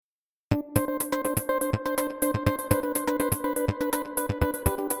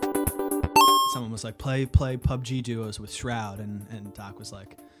and was like, play PUBG duos with Shroud. And Doc was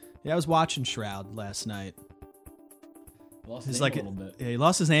like, yeah, I was watching Shroud last night. Lost his He's name like, a little bit. Yeah, he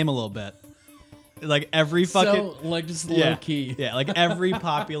lost his name a little bit. Like every fucking... So, like, just yeah, low key. Yeah, like every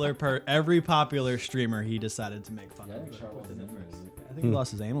popular streamer he decided to make fun of. I think he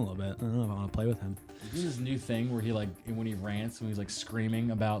lost his aim a little bit. I don't know if I want to play with him. There's this new thing where he, like, when he rants, when he's, like,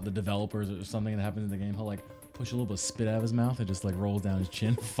 screaming about the developers or something that happens in the game, he'll, like, push a little bit of spit out of his mouth. It just, like, rolls down his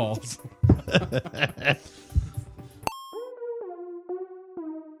chin, falls.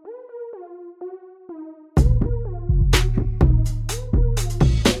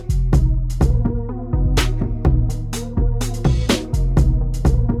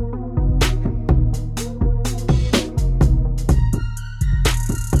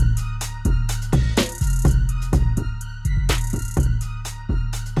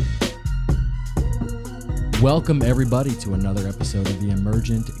 Welcome, everybody, to another episode of the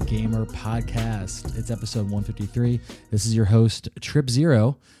Emergent Gamer Podcast. It's episode 153. This is your host, Trip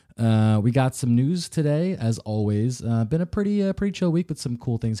Zero. We got some news today, as always. Been a pretty chill week with some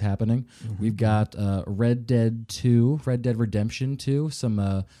cool things happening. We've got Red Dead Redemption 2.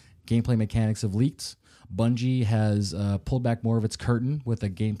 Some gameplay mechanics have leaked. Bungie has pulled back more of its curtain with a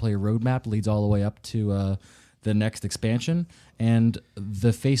gameplay roadmap, leads all the way up to the next expansion. And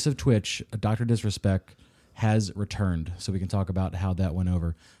the face of Twitch, Dr. Disrespect, has returned, so we can talk about how that went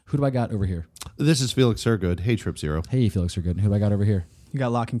over. Who do I got over here? This is Felix Hergood. Hey, Trip Zero. Hey, Felix Hergood. Who do I got over here? You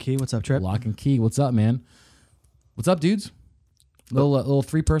got Lock and Key. What's up, Trip? Lock and Key. What's up, man? What's up, dudes? Little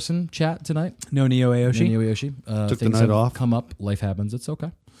 3-person chat tonight. No Neo Aoshi. Neo Aoshi. Took the things night have off. Come up. Life happens. It's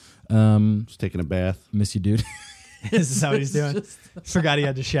okay. Just taking a bath. Miss you, dude. This is how he's doing. Forgot he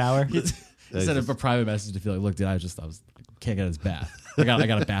had to shower. He sent a private message to feel like, look, dude, I was can't get his bath. I got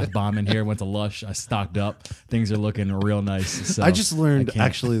a bath bomb in here. Went to Lush. I stocked up. Things are looking real nice. So I just learned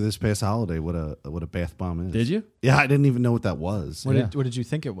actually this past holiday what a bath bomb is. Did you? Yeah, I didn't even know what that was. What did you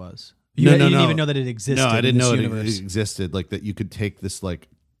think it was? You No, didn't no. even know that it existed. No, I didn't in this know universe. it existed. Like that, you could take this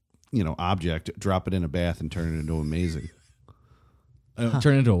object, drop it in a bath, and turn it into amazing.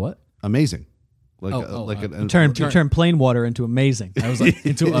 Turn into a what? Amazing. Turn plain water into amazing. I was like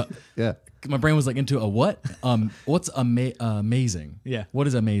into a. Yeah. My brain was like into a what? What's amazing? Yeah. What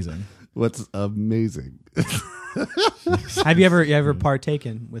is amazing? What's amazing? Have you ever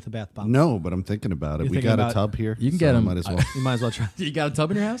partaken with a bath bomb? No, but I'm thinking about it. You're We thinking got a about- tub here. You can so get I 'em. Might as well. You might as well try. You got a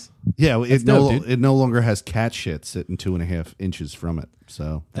tub in your house? Yeah, That's dope, dude. it no longer has cat shit sitting 2.5 inches from it.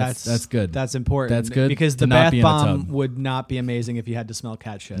 So That's good. That's important. That's good because to the not bath be in a bomb tub. would not be amazing if you had to smell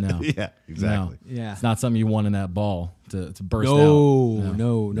cat shit. No. yeah, exactly. No. Yeah. It's not something you want in that ball to burst out.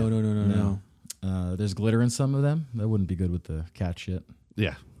 No. There's glitter in some of them. That wouldn't be good with the cat shit.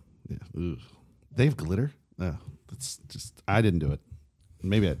 Yeah. Ooh. They have glitter? Oh, that's just, I didn't do it.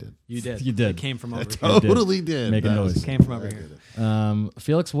 Maybe I did. You did. You did. It came from over here. Totally did. Make a That noise. was- It came from over here.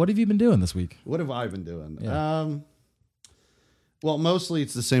 Felix, what have you been doing this week? What have I been doing? Yeah. Well, mostly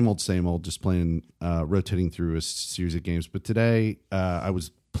it's the same old, just playing, rotating through a series of games. But today, I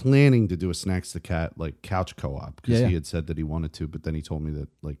was planning to do a Snacks the Cat couch co-op because he had said that he wanted to, but then he told me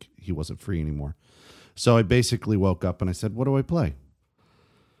that he wasn't free anymore. So I basically woke up and I said, "What do I play?"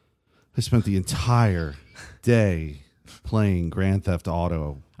 I spent the entire day playing Grand Theft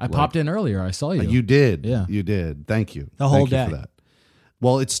Auto. I popped in earlier. I saw you. You did. Yeah. You did. Thank you. The whole Thank you day. for that.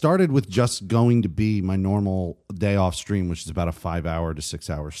 Well, it started with just going to be my normal day off stream, which is about a 5-hour to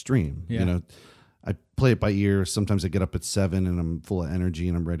 6-hour stream. Yeah. You know, I play it by ear. Sometimes I get up at 7 and I'm full of energy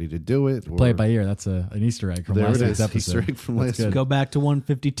and I'm ready to do it. Play it by ear. That's an Easter egg from There last it week's is. episode. Easter egg from That's last good. week. Go back to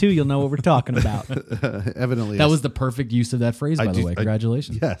 152. You'll know what we're talking about. Evidently, That was the perfect use of that phrase, by the way.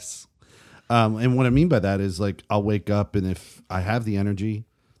 Congratulations. Yes. And what I mean by that is I'll wake up and if I have the energy,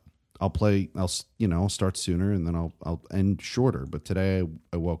 I'll play. I'll start sooner and then I'll end shorter. But today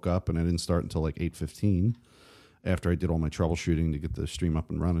I woke up and I didn't start until 8:15 after I did all my troubleshooting to get the stream up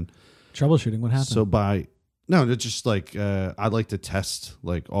and running. Troubleshooting. What happened? So it's just I like to test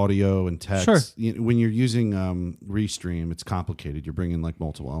audio and text. Sure. When you're using Restream, it's complicated. You're bringing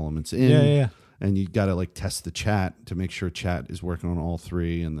multiple elements in. Yeah. And you got to test the chat to make sure chat is working on all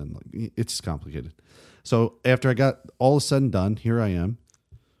three. And then it's complicated. So after I got all said and done, here I am.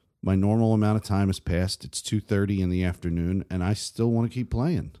 My normal amount of time has passed. It's 2:30 in the afternoon, and I still want to keep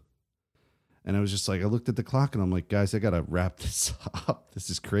playing. And I was just I looked at the clock, and I'm like, guys, I got to wrap this up. This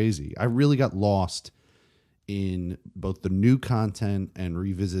is crazy. I really got lost in both the new content and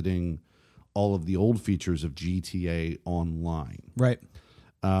revisiting all of the old features of GTA Online. right.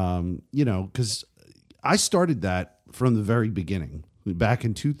 Because I started that from the very beginning. Back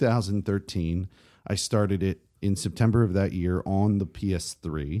in 2013, I started it in September of that year on the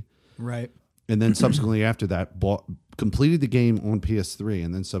PS3. Right. and then subsequently after that, completed the game on PS3,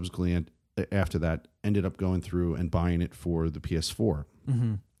 and then subsequently after that, ended up going through and buying it for the PS4.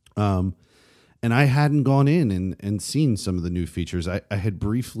 And I hadn't gone in and seen some of the new features. I had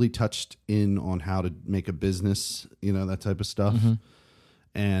briefly touched in on how to make a business, that type of stuff.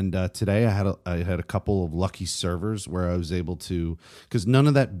 And today I had a couple of lucky servers where I was able to, because none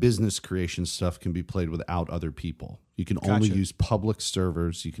of that business creation stuff can be played without other people. You can only use public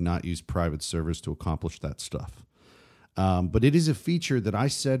servers. You cannot use private servers to accomplish that stuff. But it is a feature that I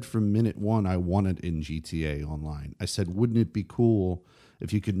said from minute one I wanted in GTA Online. I said, wouldn't it be cool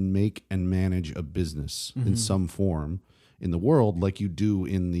if you could make and manage a business in some form in the world like you do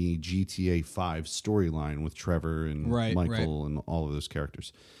in the GTA 5 storyline with Trevor and Michael and all of those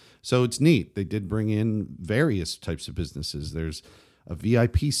characters. So it's neat. They did bring in various types of businesses. There's a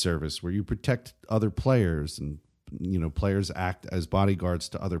VIP service where you protect other players, and players act as bodyguards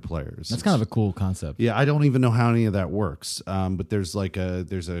to other players. That's kind of a cool concept. Yeah, I don't even know how any of that works. But there's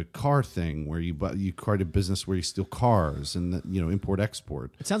a car thing where you create a business where you steal cars and import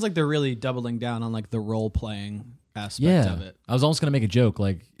export. It sounds like they're really doubling down on like the role playing aspect of it. I was almost gonna make a joke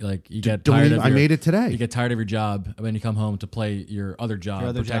like you get tired of I made it today. You get tired of your job when you come home to play your other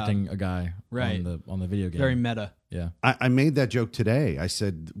job, protecting a guy on the video game. Very meta. Yeah, I made that joke today. I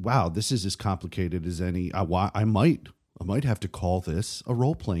said, "Wow, this is as complicated as any. I might have to call this a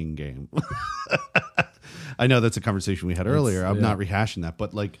role playing game." I know that's a conversation we had earlier. I'm not rehashing that,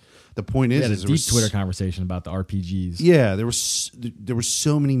 but like the point is, we had a deep Twitter conversation about the RPGs. Yeah, there were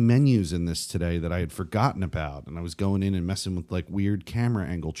so many menus in this today that I had forgotten about, and I was going in and messing with like weird camera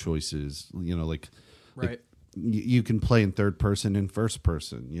angle choices. Like you can play in third person and first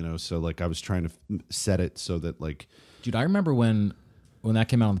person. So like I was trying to set it so that like, dude, I remember when that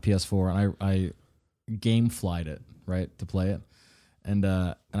came out on the PS4, and I gameflied it to play it. And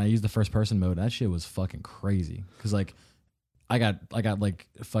I used the first person mode. That shit was fucking crazy. Cause like I got like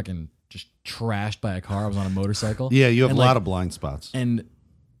fucking just trashed by a car. I was on a motorcycle. Yeah, you have a lot of blind spots. And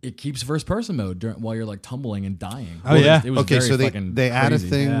it keeps first person mode while you're like tumbling and dying. Oh yeah. It was okay, very so fucking they add a crazy.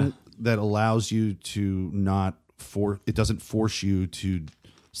 thing that allows you to not it doesn't force you to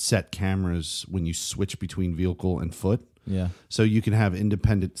set cameras when you switch between vehicle and foot. Yeah. So you can have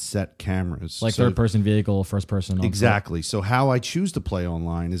independent set cameras. Like third person vehicle, first person on exactly. So how I choose to play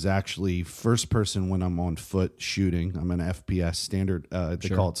online is actually first person when I'm on foot shooting. I'm an FPS standard. They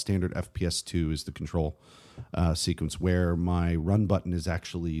call it standard FPS 2 is the control sequence, where my run button is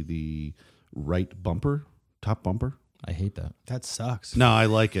actually the right bumper, top bumper. I hate that. That sucks. No, I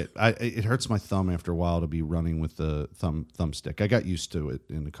like it. It hurts my thumb after a while to be running with the thumbstick. I got used to it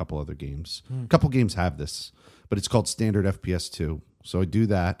in a couple other games. A couple games have this, but it's called standard FPS 2. So I do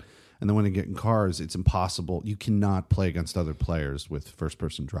that, and then when I get in cars, it's impossible. You cannot play against other players with first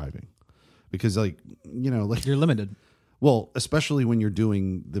person driving because, like you're limited. Well, especially when you're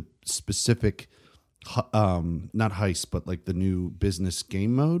doing the specific, not heist, but like the new business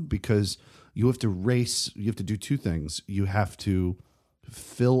game mode, because you have to race. You have to do two things. You have to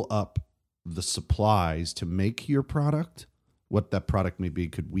fill up the supplies to make your product, what that product may be,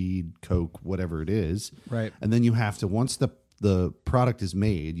 could weed, coke, whatever it is. Right. And then you have to, once the product is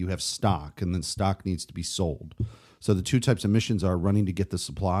made, you have stock, and then stock needs to be sold. So the two types of missions are running to get the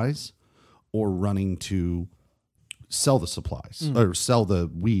supplies or running to sell the supplies or sell the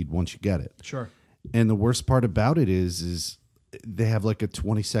weed once you get it. Sure. And the worst part about it is they have like a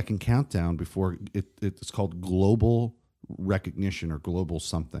 20-second countdown before it's called global recognition or global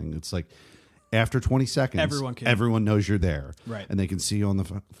something. It's like after 20 seconds, everyone knows you're there. Right. And they can see you on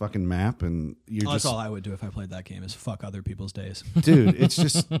the fucking map, and that's all I would do if I played that game is fuck other people's days. Dude, it's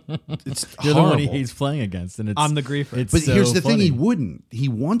just, it's You're horrible. the one he's playing against, and I'm the griefer. But here's the thing, he wouldn't. He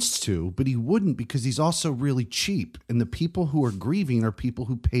wants to, but he wouldn't because he's also really cheap. And the people who are grieving are people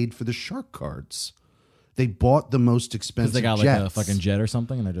who paid for the shark cards. They bought the most expensive they got like jets. a fucking jet or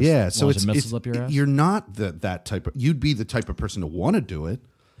something, and they're just so launching missiles up your ass. You're not that type of. You'd be the type of person to want to do it,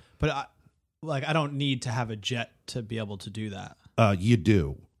 but I don't need to have a jet to be able to do that. You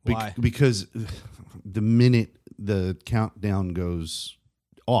do. Why? Because the minute the countdown goes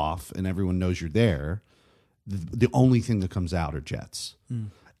off and everyone knows you're there, the only thing that comes out are jets.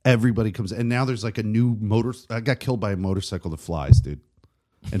 Everybody comes, and now there's like a new motor. I got killed by a motorcycle that flies, dude,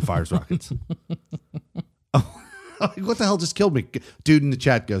 and fires rockets. What the hell just killed me? Dude in the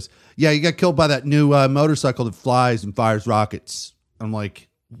chat goes, yeah, you got killed by that new motorcycle that flies and fires rockets. I'm like,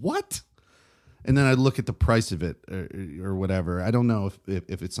 what? And then I look at the price of it or whatever. I don't know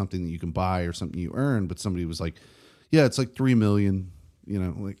if it's something that you can buy or something you earn, but somebody was like, yeah, it's like $3 million.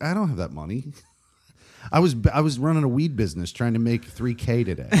 Like, I don't have that money. I was running a weed business trying to make $3K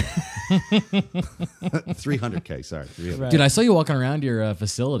today. $300K, sorry. Right. Dude, I saw you walking around your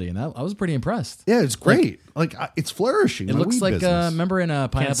facility, and I was pretty impressed. Yeah, it's great. It's flourishing. It looks like remember in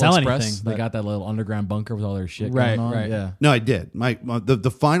Pineapple sell Express, anything, they but- got that little underground bunker with all their shit Right, going on. right. Yeah. No, I did.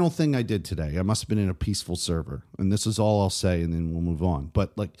 The final thing I did today, I must have been in a peaceful server, and this is all I'll say, and then we'll move on.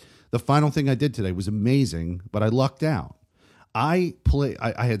 But like the final thing I did today was amazing, but I lucked out. I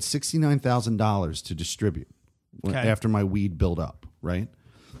had $69,000 to distribute after my weed built up, right?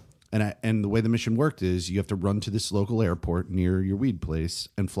 And the way the mission worked is you have to run to this local airport near your weed place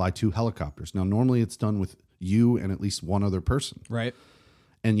and fly 2 helicopters. Now, normally it's done with you and at least one other person. Right.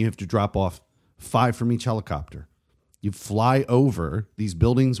 And you have to drop off 5 from each helicopter. You fly over these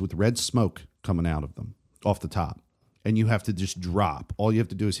buildings with red smoke coming out of them off the top. And you have to just drop. All you have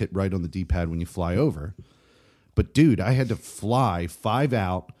to do is hit right on the D-pad when you fly over. But dude, I had to fly 5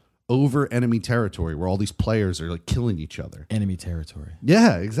 out over enemy territory where all these players are like killing each other. Enemy territory.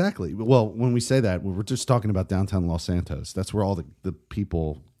 Yeah, exactly. Well, when we say that, we're just talking about downtown Los Santos. That's where all the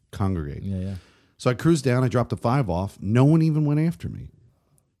people congregate. Yeah. So I cruised down, I dropped the 5 off. No one even went after me.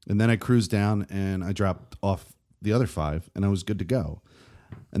 And then I cruised down and I dropped off the other 5 and I was good to go.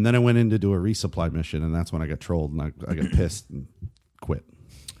 And then I went in to do a resupply mission, and that's when I got trolled and I got pissed and quit.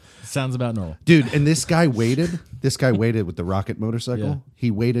 Sounds about normal. Dude, and this guy waited. This guy waited with the rocket motorcycle. Yeah.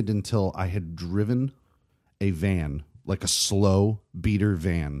 He waited until I had driven a van, like a slow beater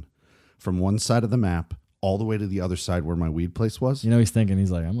van, from one side of the map all the way to the other side where my weed place was. You know, he's thinking,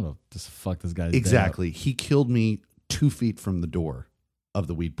 he's like, I'm going to just fuck this guy's day up. Exactly. He killed me 2 feet from the door of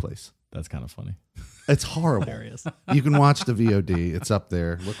the weed place. That's kind of funny. It's horrible. Hilarious. You can watch the VOD. It's up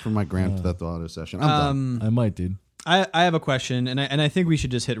there. Look for my Grand Theft Auto session. I'm done. I might, dude. I have a question, and I think we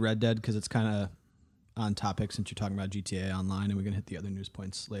should just hit Red Dead because it's kind of on topic since you're talking about GTA Online, and we're going to hit the other news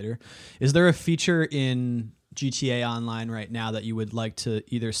points later. Is there a feature in GTA Online right now that you would like to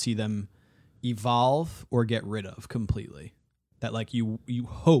either see them evolve or get rid of completely? That like you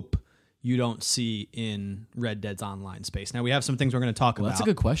hope you don't see in Red Dead's online space. Now we have some things we're going to talk about. That's a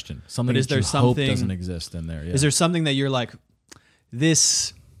good question. Something But is that there you hope something- doesn't exist in there. Yeah. Is there something that you're like,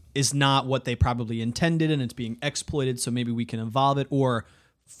 this is not what they probably intended and it's being exploited, so maybe we can evolve it, or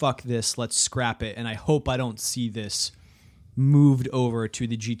fuck this, let's scrap it, and I hope I don't see this moved over to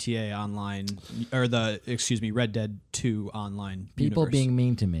the GTA Online or Red Dead 2 online People universe. being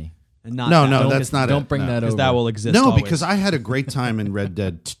mean to me? And not No, that. no, Don't- that's not Don't it. bring No. that over. because that will exist. No, always. because I had a great time in Red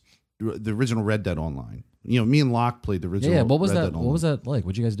Dead, the original Red Dead Online. You know, me and Locke played the original. Yeah, what was Red that? Dead What Online. was that like?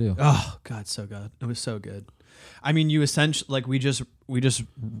 What'd you guys do? Oh God, so good. It was so good. I mean, you essentially like we just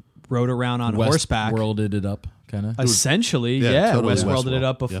rode around on horseback. Worlded it up, kind of. Yeah, Essentially, yeah. totally Westworlded it Westworld.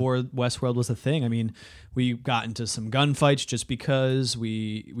 up before Westworld was a thing. I mean, we got into some gunfights just because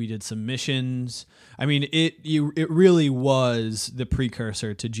we did some missions. I mean, it really was the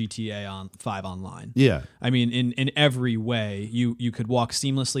precursor to GTA 5 Online. Yeah. I mean, in every way, you could walk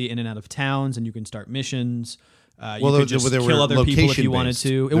seamlessly in and out of towns, and you can start missions. You could just there kill were other people if you location-based. wanted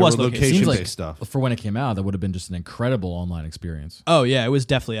to. It There was were location. Seems location-based like stuff. for when it came out, that would have been just an incredible online experience. Oh yeah, it was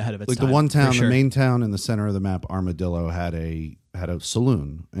definitely ahead of its Like time. the one for town, sure. the main town in the center of the map, Armadillo, had a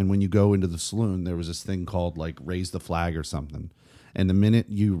saloon, and when you go into the saloon, there was this thing called like raise the flag or something, and the minute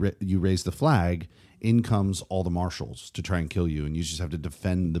you raise the flag, in comes all the marshals to try and kill you, and you just have to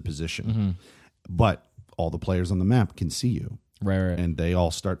defend the position. But all the players on the map can see you. Right. And they all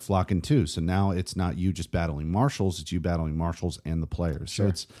start flocking too. So now it's not you just battling marshals; it's you battling marshals and the players.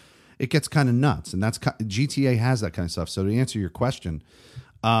 Sure. So it gets kind of nuts, and that's GTA has that kind of stuff. So to answer your question,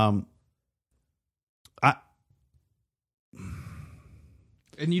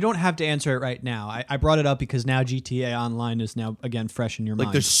 And you don't have to answer it right now. I brought it up because now GTA Online is now again fresh in your like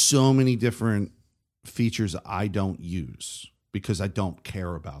mind. there's so many different features I don't use because I don't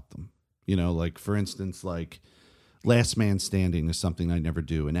care about them. You know, like for instance, like last man standing is something I never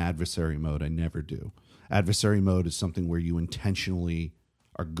do. And adversary mode I never do. Adversary mode is something where you intentionally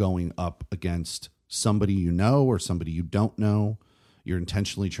are going up against somebody you know or somebody you don't know. You're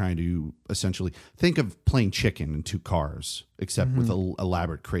intentionally trying to essentially think of playing chicken in 2 cars, except with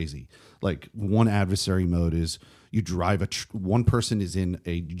elaborate crazy. Like one adversary mode is you drive one person is in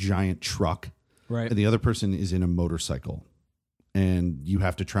a giant truck, right. and the other person is in a motorcycle, and you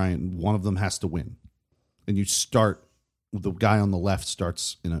have to try and one of them has to win. And you start, the guy on the left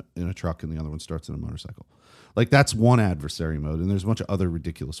starts in a truck, and the other one starts in a motorcycle. Like that's one adversary mode, and there's a bunch of other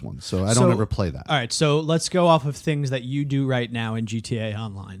ridiculous ones. So I don't ever play that. All right, so let's go off of things that you do right now in GTA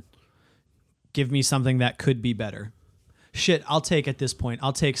Online. Give me something that could be better. Shit, I'll take at this point.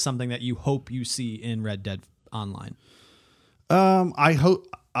 I'll take something that you hope you see in Red Dead Online. I hope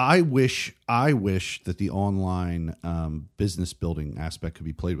I wish that the online business building aspect could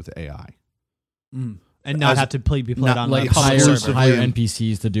be played with AI. And not have to be played not on like a public hire- server. hire and-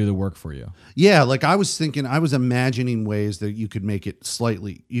 NPCs to do the work for you. Yeah, like I was imagining ways that you could make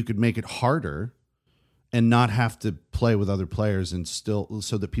it harder and not have to play with other players and still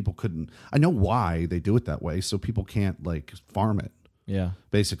so that people couldn't. I know why they do it that way, so people can't like farm it. Yeah.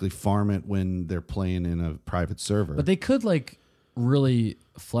 Basically farm it when they're playing in a private server. But they could like really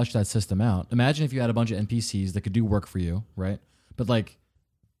flesh that system out. Imagine if you had a bunch of NPCs that could do work for you, right? But like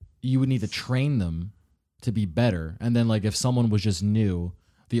you would need to train them to be better. And then like if someone was just new,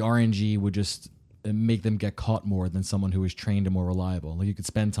 the RNG would just make them get caught more than someone who is trained and more reliable. Like you could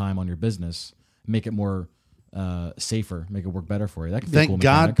spend time on your business, make it more safer, make it work better for you. That could be a cool Thank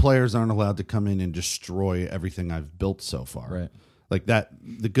God mechanic. players aren't allowed to come in and destroy everything I've built so far. Right. Like that,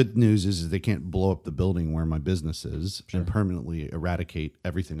 the good news is they can't blow up the building where my business is and permanently eradicate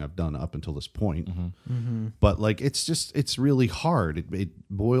everything I've done up until this point. But like, it's really hard. It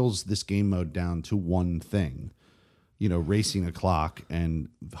boils this game mode down to one thing, racing a clock and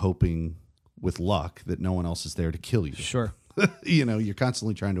hoping with luck that no one else is there to kill you. Sure. You're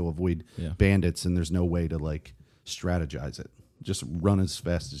constantly trying to avoid bandits and there's no way to like strategize it. Just run as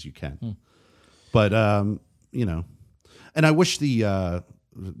fast as you can. But, and I wish the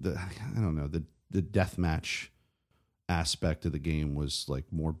deathmatch aspect of the game was like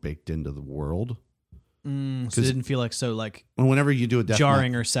more baked into the world. So it didn't feel like so like And whenever you do a death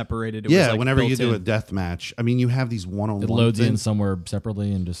jarring match, or separated. It was like whenever you built do in. a death match, I mean, you have these one-on-one It loads you in things. somewhere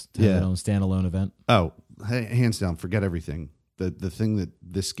separately and just have its own standalone event. Oh, hands down, forget everything. The thing that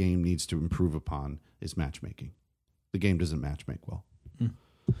this game needs to improve upon is matchmaking. The game doesn't matchmake well.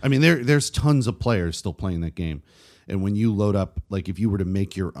 I mean, there's tons of players still playing that game. And when you load up, like if you were to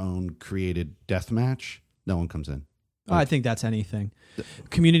make your own created death match, no one comes in. I think that's anything.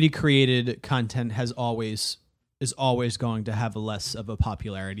 Community created content is always going to have less of a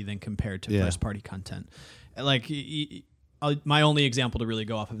popularity than compared to first party content. Like my only example to really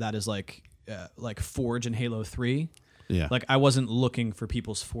go off of that is like Forge and Halo 3. Yeah. Like I wasn't looking for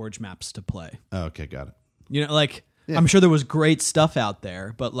people's Forge maps to play. Oh, okay, got it. I'm sure there was great stuff out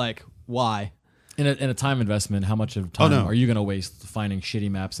there, but like why? In a time investment, how much of time are you going to waste finding shitty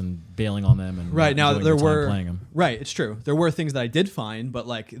maps and bailing on them? And Right now, enjoying there your time were playing them. Right. It's true. There were things that I did find, but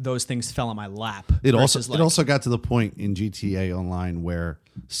like those things fell on my lap. It versus, also got to the point in GTA Online where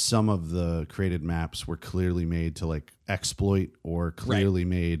some of the created maps were clearly made to like exploit or clearly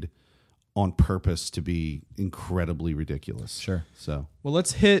made on purpose to be incredibly ridiculous. Sure. So Well,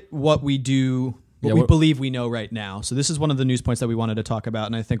 let's hit what we do. We believe we know right now. So this is one of the news points that we wanted to talk about,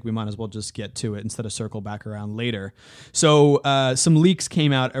 and I think we might as well just get to it instead of circle back around later. So some leaks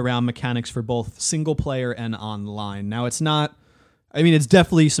came out around mechanics for both single player and online. Now it's not, I mean, it's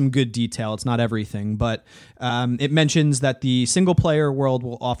definitely some good detail. It's not everything, but it mentions that the single player world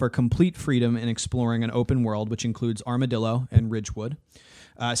will offer complete freedom in exploring an open world, which includes Armadillo and Ridgewood.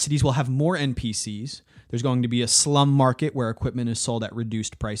 Cities will have more NPCs. There's going to be a slum market where equipment is sold at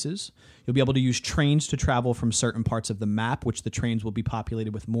reduced prices. You'll be able to use trains to travel from certain parts of the map, which the trains will be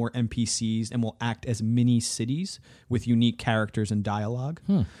populated with more NPCs and will act as mini cities with unique characters and dialogue.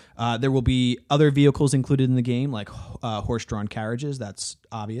 There will be other vehicles included in the game, like horse-drawn carriages. That's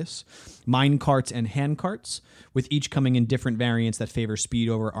obvious. Mine carts and hand carts, with each coming in different variants that favor speed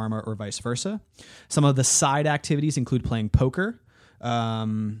over armor or vice versa. Some of the side activities include playing poker,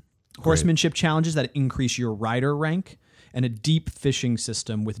 horsemanship challenges that increase your rider rank, and a deep fishing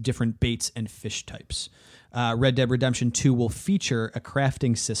system with different baits and fish types. Red Dead Redemption 2 will feature a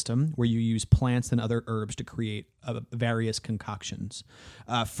crafting system where you use plants and other herbs to create various concoctions.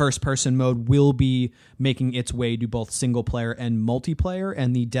 First-person mode will be making its way to both single-player and multiplayer,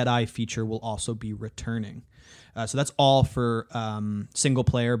 and the Deadeye feature will also be returning. So that's all for single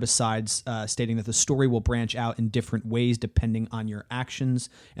player, besides stating that the story will branch out in different ways depending on your actions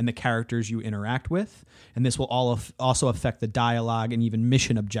and the characters you interact with. And this will also affect the dialogue and even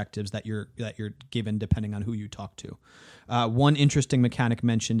mission objectives that you're given depending on who you talk to. One interesting mechanic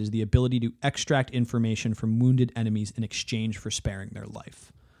mentioned is the ability to extract information from wounded enemies in exchange for sparing their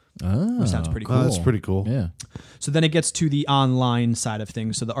life. Which sounds pretty cool. that's pretty cool. Yeah. So then it gets to the online side of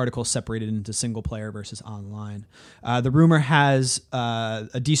things. So the article is separated into single player versus online. The rumor has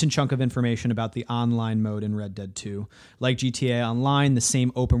a decent chunk of information about the online mode in Red Dead 2. Like GTA Online, the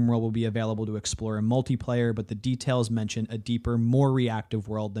same open world will be available to explore in multiplayer, but the details mention a deeper, more reactive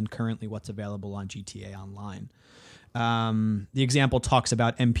world than currently what's available on GTA Online. The example talks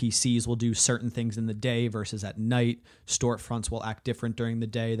about NPCs will do certain things in the day versus at night. Storefronts will act different during the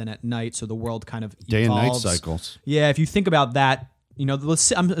day than at night, so the world kind of Day and night evolves. cycles. Yeah, if you think about that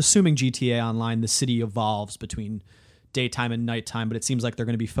I'm assuming GTA Online, the city evolves between daytime and nighttime, but it seems like they're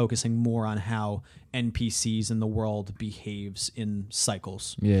going to be focusing more on how NPCs in the world behaves in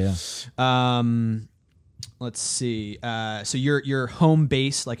cycles. Yeah. Let's see. So your home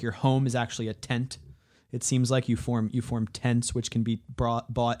base, like your home, is actually a tent. It seems like you form tents, which can be bought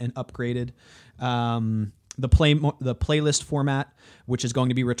and upgraded. The playlist format, which is going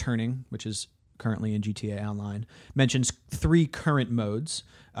to be returning, which is currently in GTA Online, mentions 3 current modes: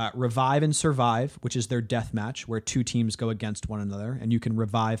 Revive and Survive, which is their deathmatch, where 2 teams go against one another, and you can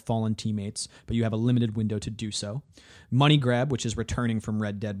revive fallen teammates, but you have a limited window to do so. Money Grab, which is returning from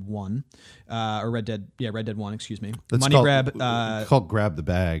Red Dead 1, Red Dead 1, excuse me. That's Money Grab, called Grab the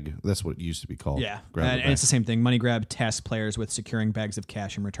Bag. That's what it used to be called. yeah, Grab the and Bag. it's the same thing. Money Grab tasks players with securing bags of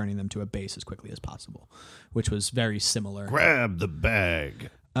cash and returning them to a base as quickly as possible, which was very similar. Grab the bag.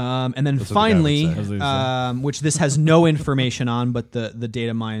 And then That's what the guy would finally, say. That's what he said. which this has no information on, but the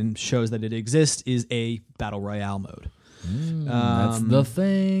data mine shows that it exists, is a battle royale mode. That's the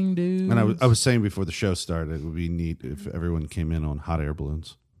thing, dude. And I was saying before the show started, it would be neat if everyone came in on hot air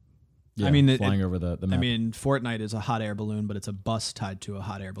balloons. Yeah, I mean, flying over the map. I mean, Fortnite is a hot air balloon, but it's a bus tied to a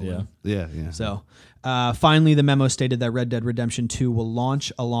hot air balloon. Yeah. Yeah. So, finally, the memo stated that Red Dead Redemption 2 will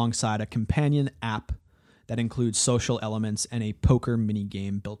launch alongside a companion app that includes social elements and a poker mini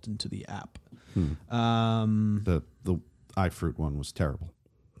game built into the app. The iFruit one was terrible.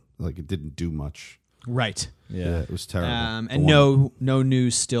 Like, it didn't do much. Right. Yeah, it was terrible. And no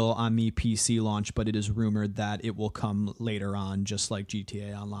news still on the PC launch, but it is rumored that it will come later on, just like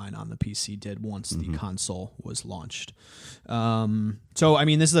GTA Online on the PC did once the console was launched. So, I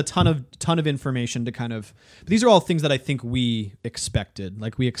mean, this is a ton of information to kind of. But these are all things that I think we expected.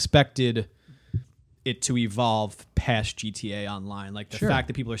 Like, we expected it to evolve past GTA Online. Like the fact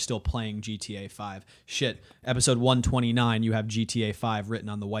that people are still playing GTA 5. Shit, episode 129, you have GTA 5 written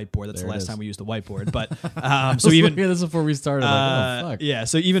on the whiteboard. That's There the it last is. time we used the whiteboard. But so even this is before we started. Like, oh fuck. yeah,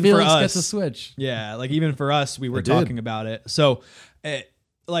 so even Felix for gets a us, Switch. yeah, like even for us, we were I did. talking about it. So,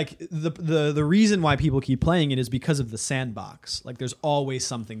 like the reason why people keep playing it is because of the sandbox. Like there's always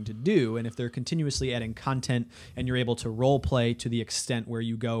something to do, and if they're continuously adding content, and you're able to role play to the extent where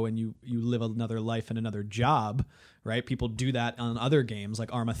you go and you live another life and another job, right? People do that on other games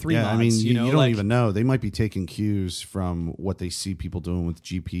like Arma 3 Yeah, mods. I mean, you know, don't like, even know. They might be taking cues from what they see people doing with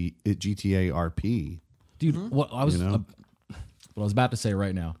GTA RP. Dude, what I was You know? what I was about to say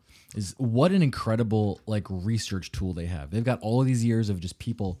right now is what an incredible like research tool they have. They've got all of these years of just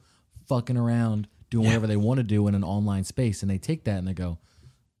people fucking around doing whatever they want to do in an online space, and they take that and they go,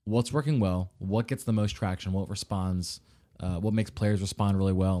 what's working well, what gets the most traction, what responds, what makes players respond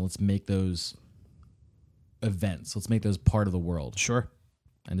really well, and let's make those events, let's make those part of the world. Sure.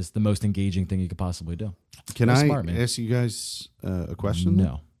 And it's the most engaging thing you could possibly do. Can They're I smart, man. ask you guys a question?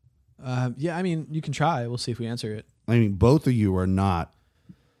 No. Yeah, I mean, you can try. We'll see if we answer it. I mean, both of you are not.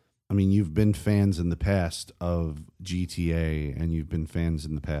 I mean, you've been fans in the past of GTA and you've been fans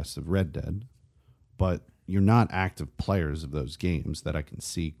in the past of Red Dead, but you're not active players of those games that I can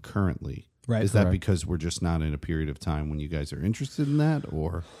see currently. Right. Is that Correct. because we're just not in a period of time when you guys are interested in that,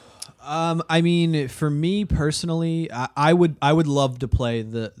 or? I mean, for me personally, I would love to play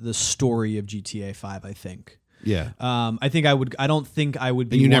the story of GTA 5. I think. Yeah. I think I would. I don't think I would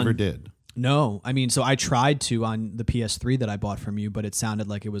be. And you one- never did. No, I mean, so I tried to on the PS3 that I bought from you, but it sounded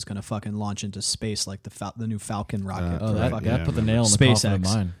like it was going to fucking launch into space like the new Falcon rocket. Oh, for that, fucking that put the I nail in the coffin of SpaceX.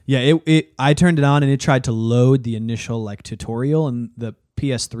 mine. Yeah, I turned it on and it tried to load the initial like tutorial, and the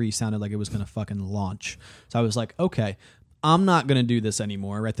PS3 sounded like it was going to fucking launch. So I was like, okay, I'm not going to do this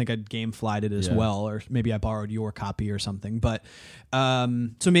anymore. I think I GameFly'd it as Yeah. well, or maybe I borrowed your copy or something. But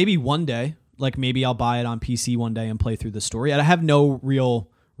so maybe one day, like maybe I'll buy it on PC one day and play through the story. I have no real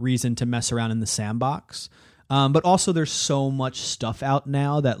reason to mess around in the sandbox. But also there's so much stuff out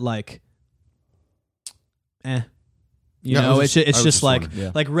now that like, You Yeah, know, I it's was just just like wondering.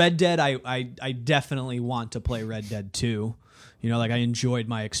 Yeah. like Red Dead. I definitely want to play Red Dead 2. You know, like I enjoyed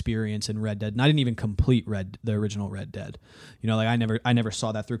my experience in Red Dead, and I didn't even complete the original Red Dead. You know, like I never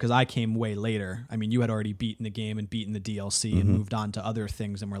saw that through because I came way later. I mean, you had already beaten the game and beaten the DLC and moved on to other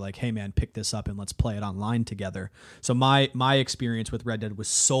things, and we're like, hey man, pick this up and let's play it online together. So my experience with Red Dead was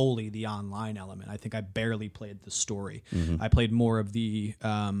solely the online element. I think I barely played the story. I played more of the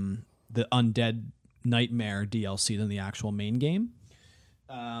Undead Nightmare DLC than the actual main game.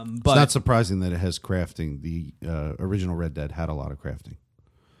 It's But not surprising that it has crafting. The original Red Dead had a lot of crafting.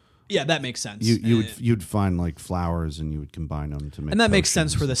 yeah, that makes sense. You'd find like flowers and you would combine them to make. And that makes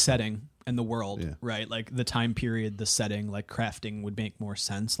sense potions. for the setting and the world, Yeah. right? Like the time period, the setting, like crafting would make more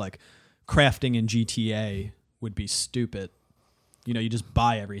sense. Like crafting in GTA would be stupid. You just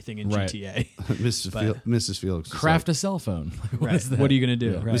buy everything in Right. GTA. Mrs. Felix was Craft a cell phone. Right. What are you going to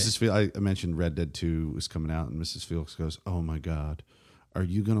do? like, Right. Mrs. Felix, I mentioned Red Dead 2 was coming out, and Mrs. Felix goes, "Oh my god, are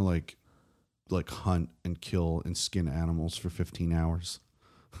you gonna like hunt and kill and skin animals for 15 hours?"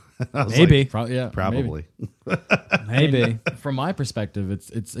 I was Maybe. Yeah, probably. Maybe. From my perspective,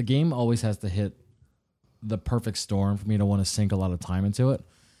 it's a game always has to hit the perfect storm for me to want to sink a lot of time into it.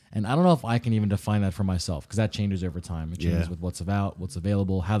 And I don't know if I can even define that for myself because that changes over time. It changes with what's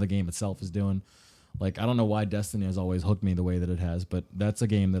available, how the game itself is doing. Like, I don't know why Destiny has always hooked me the way that it has, but that's a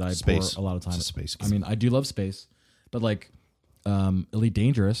game that I Space. pour a lot of time. It's a space game. I mean, I do love space, but like Elite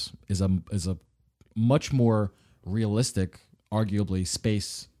Dangerous is a much more realistic, arguably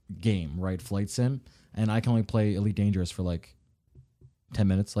space game, right? Flight sim, and I can only play Elite Dangerous for like 10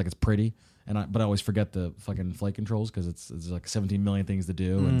 minutes. Like, it's pretty. But I always forget the fucking flight controls because it's like 17 million things to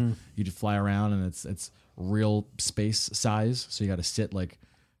do, and you just fly around, and it's real space size. So you got to sit like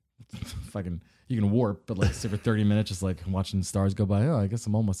fucking. You can warp, but like sit for 30 minutes, just like watching stars go by. Oh, I guess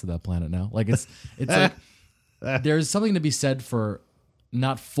I'm almost to that planet now. Like it's like there's something to be said for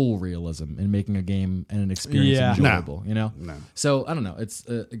not full realism in making a game and an experience Yeah. enjoyable. You know. No. So I don't know. It's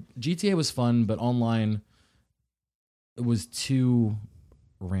GTA was fun, but online it was too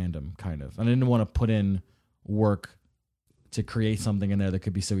random, kind of. I didn't want to put in work to create something in there that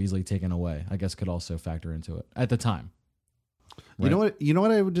could be so easily taken away. I guess could also factor into it at the time. You know what? You know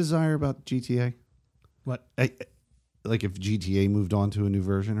what I would desire about GTA? What? Like if GTA moved on to a new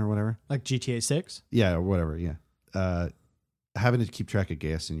version or whatever. Like GTA 6? Yeah, or whatever. Yeah, having to keep track of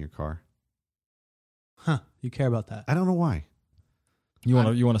gas in your car. Huh. You care about that? I don't know why. You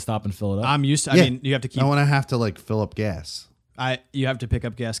want to stop and fill it up? I'm used to, I Yeah. mean, you have to keep, I want to have to like fill up gas. you have to pick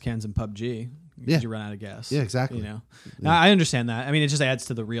up gas cans in PUBG because Yeah. you run out of gas. Yeah, exactly. You know, I understand that. I mean, it just adds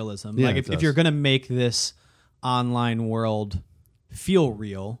to the realism. Yeah, like it if does. you're going to make this online world feel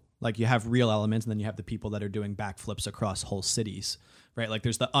real, like you have real elements, and then you have the people that are doing backflips across whole cities, right? Like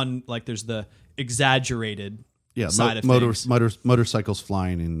there's the exaggerated side of things. Motorcycles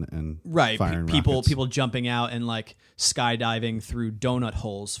flying and Right, firing people rockets. people jumping out and like skydiving through donut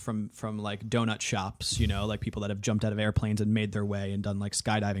holes from like donut shops, like people that have jumped out of airplanes and made their way and done like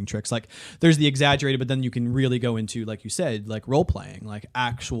skydiving tricks. Like there's the exaggerated, but then you can really go into, like you said, like role playing, like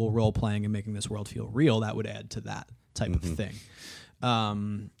actual role playing and making this world feel real. That would add to that type of thing.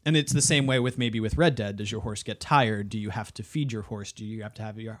 And it's the same way with Red Dead. Does your horse get tired? Do you have to feed your horse? Do you have to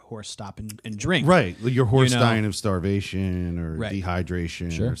have your horse stop and drink? Right, like your horse You know? dying of starvation or Right.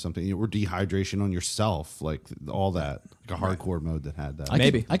 dehydration Sure. or something, or dehydration on yourself, like all that, like a hardcore mode that had that.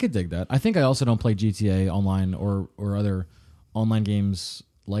 I could dig that. I think I also don't play GTA online or other online games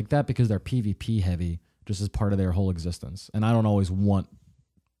like that because they're PvP heavy just as part of their whole existence. And I don't always want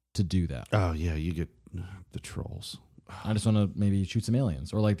to do that. Oh yeah, you get the trolls. I just want to maybe shoot some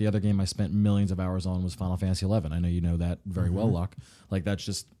aliens. Or like the other game I spent millions of hours on was Final Fantasy 11. I know you know that very well, Locke. Like that's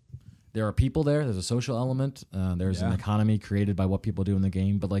just, there are people there. There's a social element. There's an economy created by what people do in the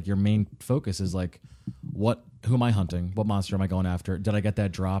game. But like your main focus is like, who am I hunting? What monster am I going after? Did I get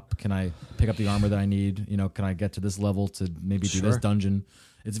that drop? Can I pick up the armor that I need? Can I get to this level to maybe do this dungeon?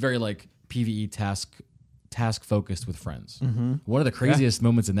 It's very like PvE task focused with friends. One of the craziest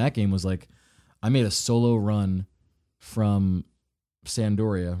moments in that game was like, I made a solo run from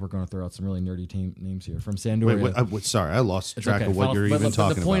Sandoria. We're going to throw out some really nerdy names here. From Sandoria. Wait, sorry, I lost It's track okay. of what you're even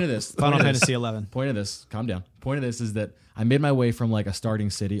talking the point about. of this, Final Fantasy 11. point of this, calm down. Point of this is that I made my way from like a starting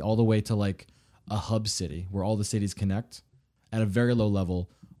city all the way to like a hub city where all the cities connect at a very low level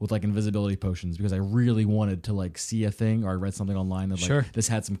with like invisibility potions because I really wanted to like see a thing, or I read something online that like this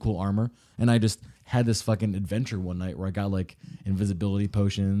had some cool armor, and I just had this fucking adventure one night where I got like invisibility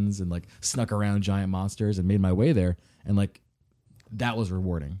potions and like snuck around giant monsters and made my way there, and like that was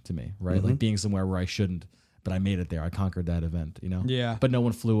rewarding to me, right? Like being somewhere where I shouldn't, but I made it there. I conquered that event, Yeah. But no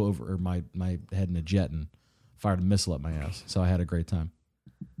one flew over my head in a jet and fired a missile at my ass, so I had a great time.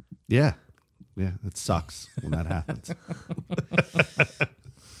 Yeah, it sucks when that happens.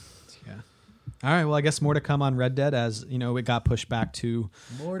 Yeah. All right. Well, I guess more to come on Red Dead, as it got pushed back to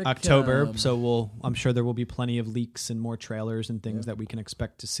More to October. come. So I'm sure there will be plenty of leaks and more trailers and things that we can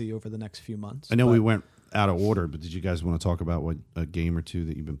expect to see over the next few months. I know we went out of order, but did you guys want to talk about what a game or two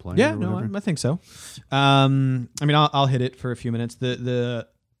that you've been playing? Yeah, or no, whatever? I think so. I mean, I'll hit it for a few minutes. The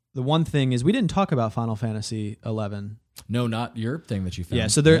one thing is we didn't talk about Final Fantasy 11. No, not your thing that you found. Yeah,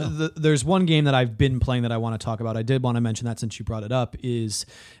 so there's one game that I've been playing that I want to talk about. I did want to mention that since you brought it up. Is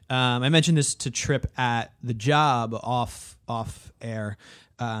I mentioned this to Trip at the job off air.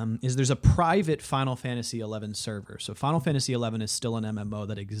 is there's a private Final Fantasy XI server. So Final Fantasy XI is still an MMO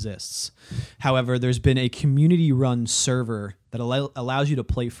that exists. However, there's been a community-run server that allows you to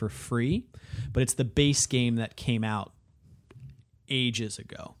play for free, but it's the base game that came out ages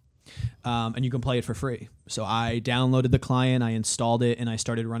ago. And you can play it for free. So I downloaded the client, I installed it, and I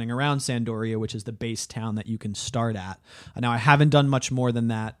started running around Sandoria, which is the base town that you can start at. Now, I haven't done much more than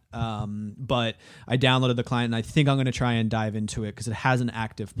that, but I downloaded the client, and I think I'm going to try and dive into it because it has an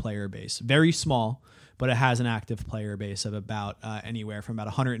active player base. Very small, but it has an active player base of about anywhere from about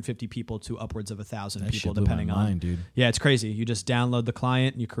 150 people to upwards of 1,000 people, depending on. Mind, dude. Yeah, it's crazy. You just download the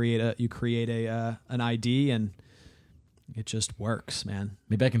client, and you create an ID, and it just works, man.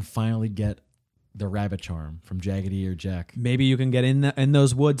 Maybe I can finally get the rabbit charm from Jagged Ear Jack. Maybe you can get in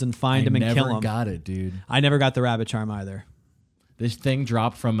those woods and find him and kill him. I never got it, dude. I never got the rabbit charm either. This thing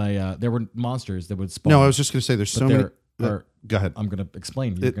dropped from a. There were monsters that would spawn. No, I was just going to say there's so many. Go ahead. I'm going to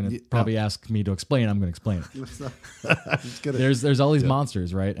explain. You're going to probably ask me to explain. I'm going to explain it. There's all these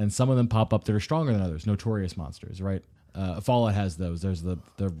monsters, right? And some of them pop up that are stronger than others. Notorious monsters, right? Fallout has those. There's the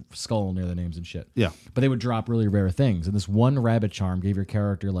skull near the names and shit. Yeah. But they would drop really rare things. And this one rabbit charm gave your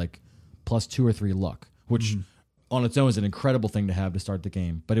character like plus 2 or 3 luck, which on its own is an incredible thing to have to start the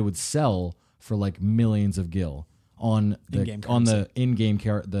game. But it would sell for like millions of gil on the in-game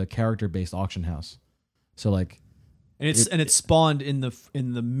the character-based auction house. So like, and it spawned in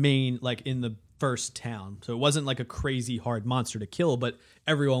the main, like in the first town. So it wasn't like a crazy hard monster to kill, but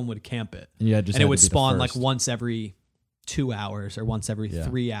everyone would camp it. And it would spawn like once every 2 hours or once every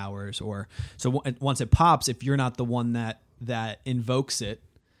 3 hours, or so once it pops, if you're not the one that invokes it,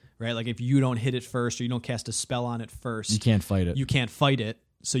 right? Like if you don't hit it first or you don't cast a spell on it first, you can't fight it.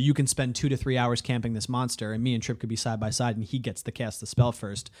 So you can spend 2 to 3 hours camping this monster, and me and Trip could be side by side, and he gets to cast the spell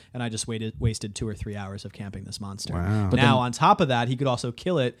first, and I just wasted 2 or 3 hours of camping this monster. Wow. But now on top of that, he could also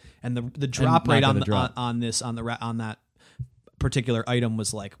kill it, and the drop rate on that particular item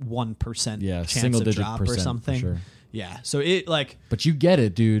was like 1% chance single of digit drop or something. For sure. Yeah, so it like, but you get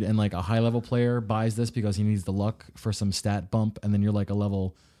it, dude. And like a high level player buys this because he needs the luck for some stat bump, and then you're like a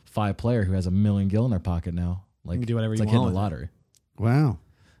level 5 player who has 1 million gil in their pocket now. Like you can do whatever it's you like want hitting the with lottery. Wow.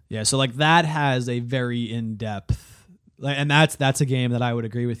 Yeah, so like that has a very in depth, and that's a game that I would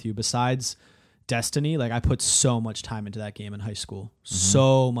agree with you. Besides Destiny, like I put so much time into that game in high school,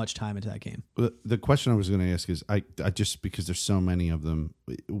 so much time into that game. The question I was going to ask is, I just because there's so many of them,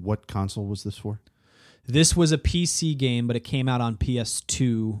 what console was this for? This was a PC game, but it came out on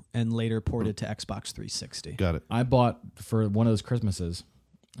PS2 and later ported to Xbox 360. Got it. I bought for one of those Christmases.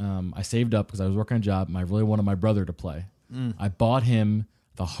 I saved up because I was working a job and I really wanted my brother to play. I bought him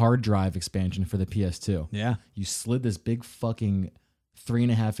the hard drive expansion for the PS2. Yeah. You slid this big fucking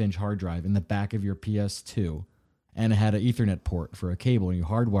 3.5-inch hard drive in the back of your PS2, and it had an Ethernet port for a cable, and you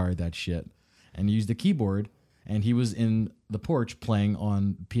hardwired that shit and used the keyboard, and he was in the porch playing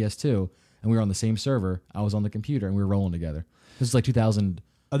on PS2, and we were on the same server. I was on the computer, and we were rolling together. This is like 2000.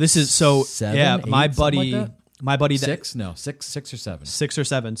 Oh, this is so. 7, yeah, 8, my buddy, like my buddy, six or seven, 6 or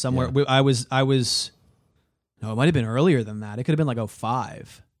 7 somewhere. Yeah. I was. No, it might have been earlier than that. It could have been like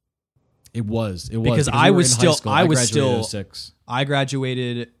 05. It was because we I were was in high still. school. I was graduated still. 06. I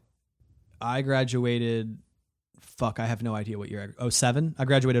graduated. Fuck, I have no idea what year. 07. I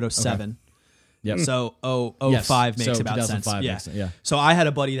graduated 07. Yep. So 05 makes about sense. Yeah. So I had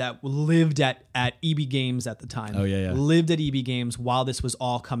a buddy that lived at EB Games at the time. Oh, yeah. Lived at EB Games while this was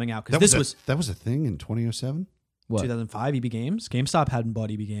all coming out, because that was a thing in 2007. What? 2005 EB Games. GameStop hadn't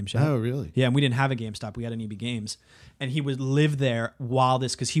bought EB Games yet. Oh, really? Yeah, and we didn't have a GameStop. We had an EB Games, and he would live there while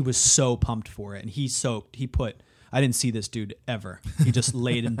this, because he was so pumped for it, and he put. I didn't see this dude ever. He just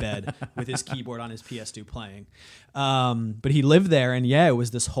laid in bed with his keyboard on his PS2 playing. But he lived there, and yeah, it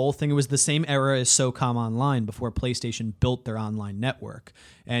was this whole thing. It was the same era as SOCOM Online before PlayStation built their online network.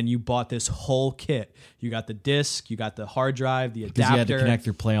 And you bought this whole kit. You got the disc, you got the hard drive, the adapter. Because you had to connect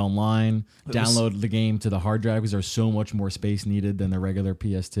your Play Online, download the game to the hard drive because there's so much more space needed than the regular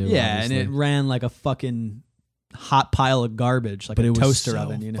PS2. Yeah, obviously. and it ran like a fucking hot pile of garbage, like a toaster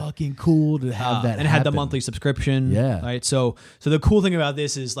oven, you know. Fucking cool to have that. And it had the happen. monthly subscription. Yeah. Right. So the cool thing about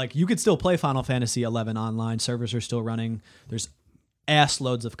this is like you could still play Final Fantasy XI online. Servers are still running. There's ass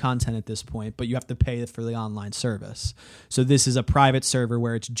loads of content at this point, but you have to pay for the online service. So this is a private server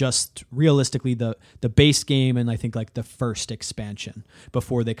where it's just realistically the base game and I think like the first expansion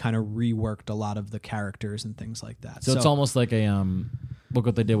before they kind of reworked a lot of the characters and things like that. So it's almost like a look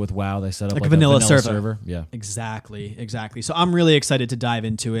what they did with WoW. They set up like a vanilla server. Yeah. Exactly. So I'm really excited to dive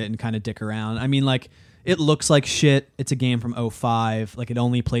into it and kind of dick around. I mean, like, it looks like shit. It's a game from 05. Like, it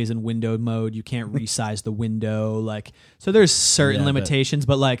only plays in windowed mode. You can't resize the window. Like, so there's certain limitations,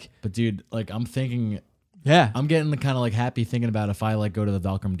 but like, But dude, like I'm thinking, yeah, I'm getting the kind of like happy thinking about if I like go to the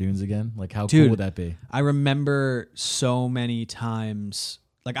Valkyrie Dunes again. Like how Dude. cool would that be? I remember so many times,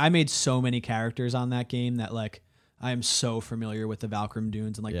 like I made so many characters on that game that like I am so familiar with the Valkyrie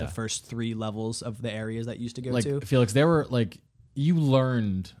Dunes and like Yeah. the first 3 levels of the areas that you used to go Like to. Felix, there were like you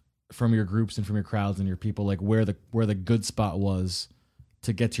learned from your groups and from your crowds and your people like where the good spot was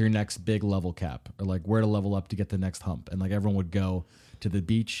to get to your next big level cap, or like where to level up to get the next hump. And like everyone would go to the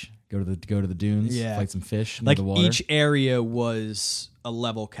beach, go to the dunes, Yeah. fight some fish, near Like the water. each area was a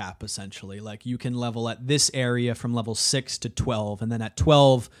level cap essentially. Like you can level at this area from level 6 to 12, and then at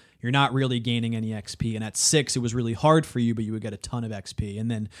 12 you're not really gaining any XP, and at 6 it was really hard for you, but you would get a ton of XP, and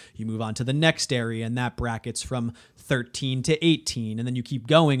then you move on to the next area, and that brackets from 13 to 18, and then you keep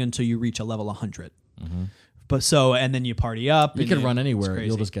going until you reach a level 100. But so, and then you party up. You and can run it's anywhere. crazy.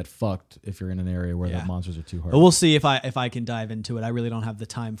 You'll just get fucked if you're in an area where Yeah. the monsters are too hard. But we'll see if I can dive into it. I really don't have the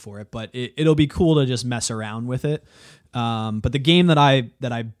time for it, but it'll be cool to just mess around with it. But the game that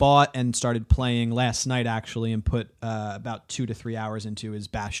I bought and started playing last night actually and put about 2 to 3 hours into is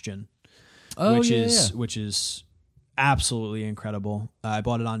Bastion, which is absolutely incredible. I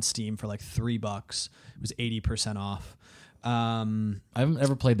bought it on Steam for like $3. It was 80% off. I haven't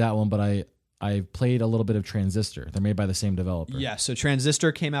ever played that one, but I played a little bit of Transistor. They're made by the same developer. Yeah, so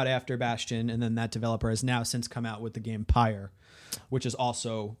Transistor came out after Bastion, and then that developer has now since come out with the game Pyre, which is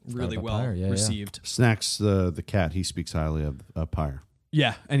also really about well Pyre. Yeah, yeah. received. Snacks, the cat, he speaks highly of Pyre.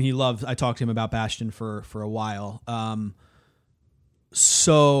 Yeah, and he loved. I talked to him about Bastion for a while.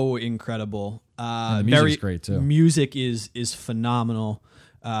 So incredible. And the music's great, too. Music is phenomenal.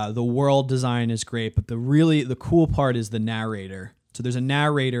 The world design is great, but the cool part is the narrator. So there's a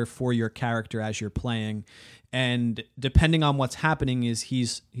narrator for your character as you're playing, and depending on what's happening, is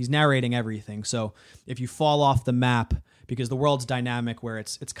he's narrating everything. So if you fall off the map, because the world's dynamic, where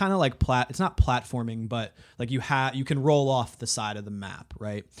it's kind of like it's not platforming, but like you can roll off the side of the map,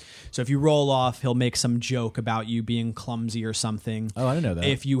 right? So if you roll off, he'll make some joke about you being clumsy or something. Oh, I didn't know that.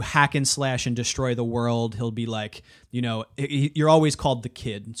 If you hack and slash and destroy the world, he'll be like, you're always called the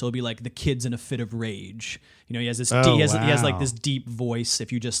kid, so he'll be like, the kid's in a fit of rage. He has this. He has like this deep voice.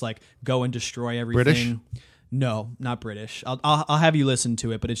 If you just like go and destroy everything. British? No, not British. I'll have you listen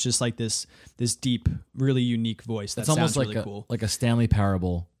to it, but it's just like this deep, really unique voice. That it's almost sounds like really cool. like a Stanley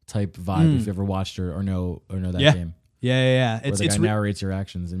Parable type vibe. If you ever watched or know that Yeah. game, Yeah. where the guy narrates your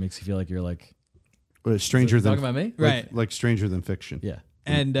actions, it makes you feel like you're like Stranger than talking about me, right. like Stranger Than Fiction. Yeah.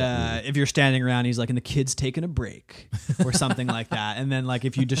 And if you're standing around, he's like, and the kid's taking a break or something like that. And then like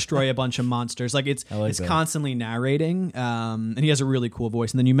if you destroy a bunch of monsters, like it's that. constantly narrating. And he has a really cool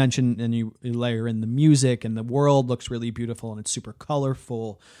voice. And then you mentioned and you layer in the music, and the world looks really beautiful and it's super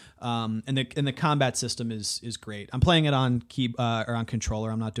colorful. And the combat system is great. I'm playing it on or on controller.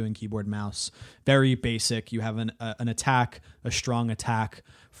 I'm not doing keyboard mouse. Very basic. You have an attack, a strong attack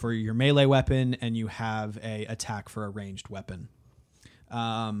for your melee weapon, and you have a attack for a ranged weapon.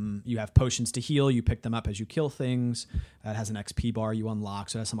 You have potions to heal. You pick them up as you kill things. It has an XP bar you unlock,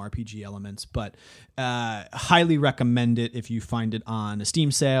 so it has some RPG elements. But highly recommend it if you find it on a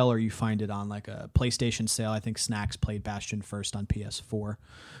Steam sale or you find it on like a PlayStation sale. I think Snacks played Bastion first on PS4.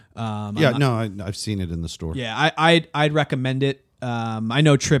 I've seen it in the store. Yeah, I'd recommend it. I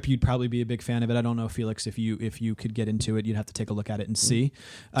know Trip, you'd probably be a big fan of it. I don't know, Felix, if you could get into it, you'd have to take a look at it and see.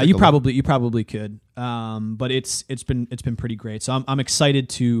 You probably could. But it's been pretty great. So I'm excited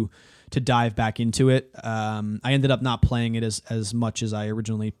to dive back into it. I ended up not playing it as much as I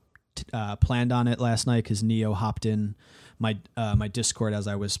originally planned on it last night because Neo hopped in my Discord as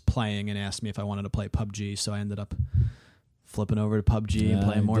I was playing and asked me if I wanted to play PUBG. So I ended up flipping over to PUBG and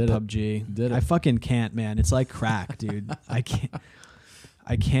playing more PUBG. Did it. I fucking can't, man. It's like crack, dude. I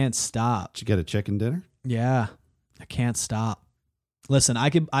can't stop. Did you get a chicken dinner? Yeah. I can't stop. Listen, I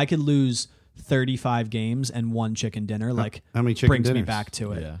could lose 35 games and one chicken dinner. Like, how many chicken brings dinners? me back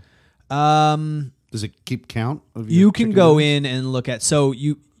to it. Yeah. Does it keep count of your You can chicken go dinners? in and look at, so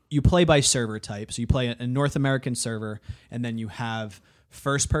you play by server type. So you play a North American server, and then you have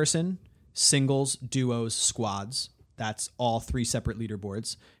first person, singles, duos, squads. That's all 3 separate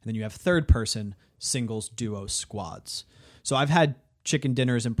leaderboards. And then you have third person, singles, duos, squads. So I've had chicken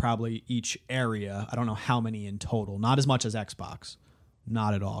dinners in probably each area. I don't know how many in total. Not as much as Xbox.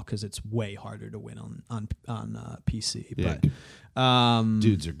 Not at all, because it's way harder to win on PC. Yeah. But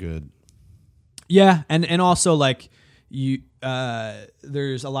Dudes are good. yeah, and also like you,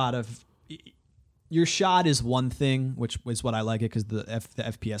 there's a lot of your shot is one thing, which is what I like it because the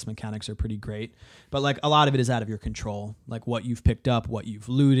FPS mechanics are pretty great. But like a lot of it is out of your control, like what you've picked up, what you've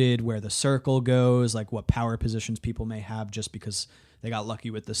looted, where the circle goes, like what power positions people may have just because they got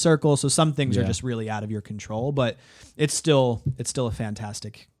lucky with the circle. So some things are just really out of your control, but it's still a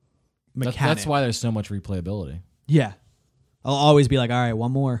fantastic mechanic. That's why there's so much replayability. Yeah, I'll always be like, all right,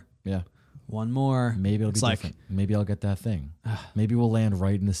 one more. Yeah. One more. Maybe it'll be different. Maybe I'll get that thing. Maybe we'll land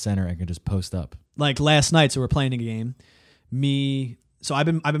right in the center and can just post up. Like last night, so we're playing a game. So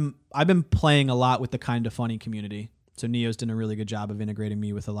I've been playing a lot with the Kind of Funny community. So Neo's done a really good job of integrating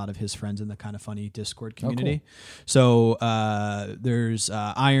me with a lot of his friends in the Kind of Funny Discord community. Cool. So there's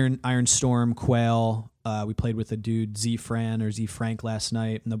Iron Storm, Quail. We played with a dude Z Frank last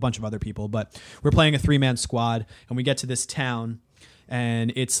night, and a bunch of other people. But we're playing a 3-man squad, and we get to this town,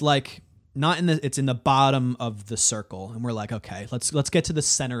 and it's like. It's in the bottom of the circle, and we're like, okay, let's get to the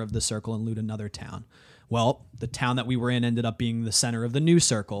center of the circle and loot another town. Well, the town that we were in ended up being the center of the new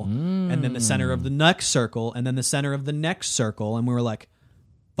circle, and then the center of the next circle, and then the center of the next circle, and we were like,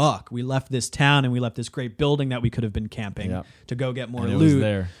 fuck, we left this town and we left this great building that we could have been camping to go get more loot. Was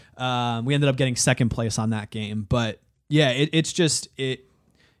there. We ended up getting second place on that game, but yeah, it's just it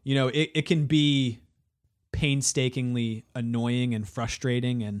can be painstakingly annoying and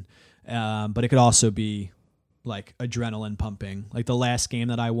frustrating and. But it could also be like adrenaline pumping. Like the last game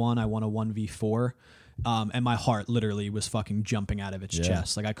that I won a 1v4, and my heart literally was fucking jumping out of its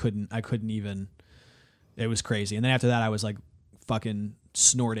chest. Like I couldn't even. It was crazy. And then after that, I was like fucking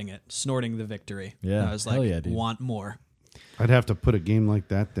snorting the victory. Yeah, and I was like, dude. Want more. I'd have to put a game like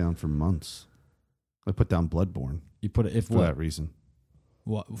that down for months. I put down Bloodborne. You put it for that reason.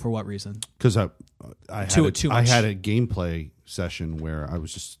 What for? What reason? Because I had a gameplay session where I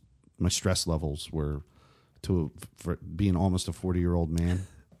was just. My stress levels were for being almost a 40-year-old man.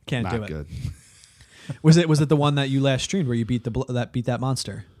 Can't not do it. Good. Was it the one that you last streamed where you beat that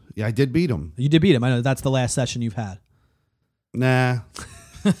monster? Yeah, I did beat him. You did beat him. I know that's the last session you've had. Nah,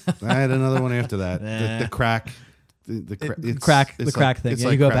 I had another one after that. The crack, the crack thing. Yeah,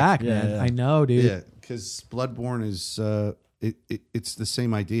 you go back, man. Yeah. I know, dude. Yeah, because Bloodborne is. It's the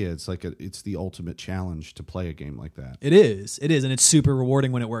same idea. It's like it's the ultimate challenge to play a game like that. It is, and it's super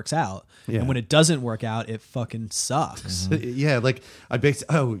rewarding when it works out. Yeah. And when it doesn't work out, it fucking sucks. Yeah, like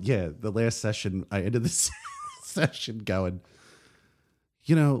the last session, I ended the session going,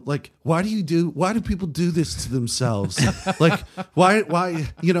 like why do people do this to themselves? Like why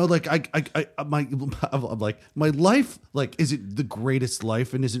like I'm like my life like isn't the greatest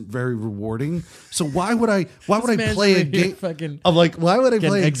life and isn't very rewarding. So why would I play a game? I'm like, why would I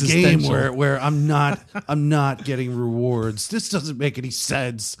play a game where I'm not getting rewards? This doesn't make any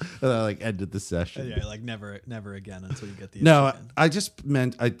sense. And I like ended the session. Yeah, like never again until you get the No, I just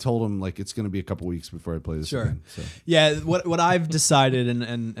meant I told him like it's going to be a couple weeks before I play this again. So. Yeah, what I've decided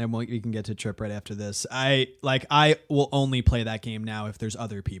and we can get to Trip right after this. I will only play that game now if there's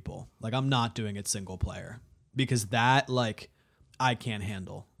other people. Like I'm not doing it single player because that like I can't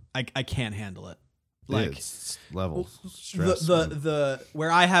handle. I can't handle it. Like it's levels stress. The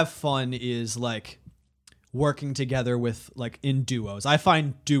where I have fun is like working together with like in duos. I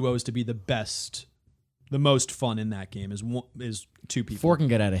find duos to be the most fun in that game is two people. 4 can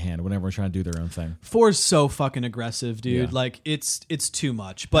get out of hand when everyone's trying to do their own thing. 4 is so fucking aggressive, dude. Yeah. Like it's too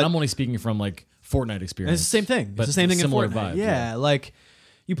much. But and I'm only speaking from like Fortnite experience. It's the same thing. But it's the same thing in similar Fortnite. vibe, Yeah, like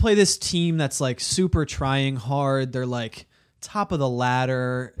you play this team that's like super trying hard. They're like top of the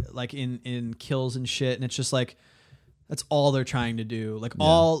ladder, like in kills and shit, and it's just like that's all they're trying to do. Like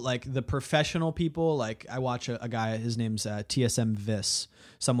all like the professional people. Like I watch a guy. His name's TSM Vis.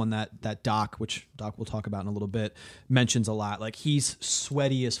 Someone that Doc, which Doc we'll talk about in a little bit, mentions a lot. Like he's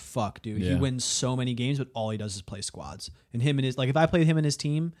sweaty as fuck, dude. Yeah. He wins so many games, but all he does is play squads. And him and his if I played him and his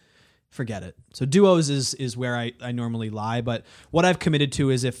team, forget it. So duos is where I normally lie. But what I've committed to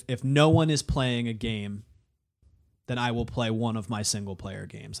is if no one is playing a game, then I will play one of my single player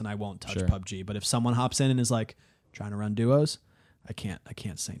games and I won't touch PUBG. But if someone hops in and is like trying to run duos, I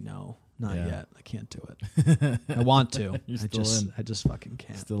can't say no. Not yet. I can't do it. I want to. I just fucking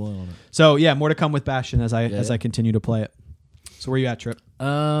can't. Still in on it. So yeah, more to come with Bastion as I continue to play it. So where you at, Trip?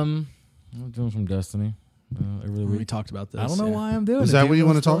 I'm doing some Destiny. We talked about this. I don't know why I'm doing it. Is that what you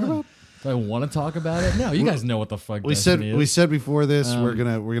want to talk about? Do I want to talk about it? No, you guys know what the fuck we Destiny is. We said before this we're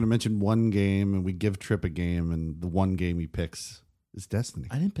gonna mention one game and we give Trip a game and the one game he picks is Destiny.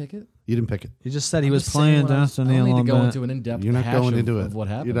 I didn't pick it. You didn't pick it. He just said he was playing Destiny. I don't a need to little go bit. into an in-depth. You're not hash going into it. of what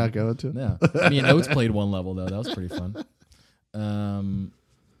happened. You're not going to. Yeah, me and Oates played one level though. That was pretty fun.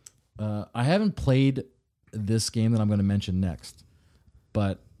 I haven't played this game that I'm going to mention next,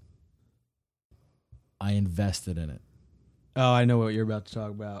 but I invested in it. Oh, I know what you're about to talk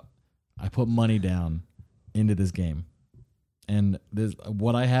about. I put money down into this game, and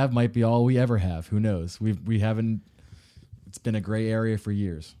what I have might be all we ever have. Who knows? We haven't. It's been a gray area for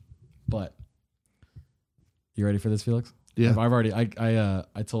years, but you ready for this, Felix? Yeah. I've already.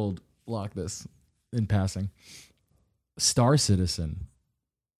 I told Locke this in passing. Star Citizen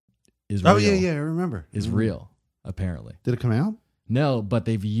is real. Oh yeah, I remember. Is real apparently. Did it come out? No, but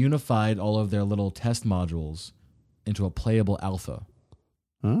they've unified all of their little test modules into a playable alpha,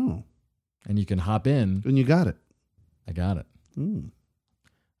 Oh, and you can hop in. and you got it. I got it. Mm.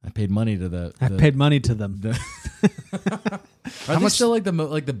 I paid money to the. I paid money to them. Are they still like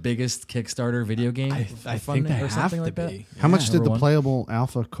the biggest Kickstarter video game? I think they have to be. How much did Number the one. playable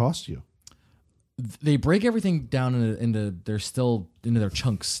alpha cost you? They break everything down into their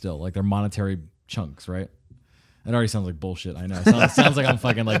chunks still, like their monetary chunks, right? It already sounds like bullshit. I know. It sounds like I'm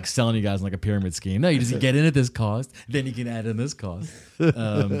fucking like selling you guys like a pyramid scheme. No, you just get in at this cost, then you can add in this cost. So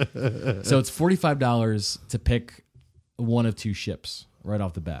it's $45 to pick one of two ships right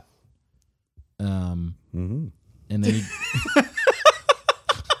off the bat. And then you,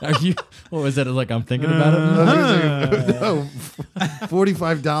 are you? What was that? Like I'm thinking about it. No,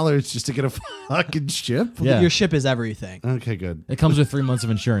 $45 just to get a fucking ship. Yeah. Your ship is everything. Okay, good. It comes with 3 months of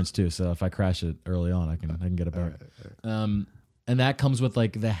insurance too, so if I crash it early on, I can get it back. And that comes with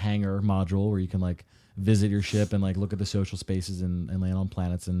like the hangar module where you can like visit your ship and like look at the social spaces and land on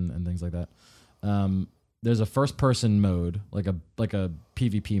planets and things like that. There's a first person mode, like a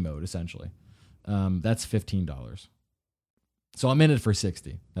PvP mode essentially. That's $15. So I'm in it for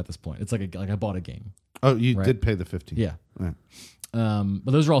 $60 at this point. It's like I bought a game. Oh, you Right. did pay the 15. Yeah. Right.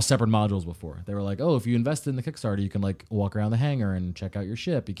 But those are all separate modules before. They were like, oh, if you invested in the Kickstarter, you can like walk around the hangar and check out your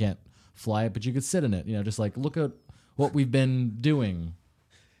ship. You can't fly it, but you could sit in it. You know, just like look at what we've been doing,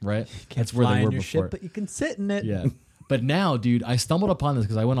 right? That's where Fly they in were your before. ship, but you can sit in it. Yeah. But now, dude, I stumbled upon this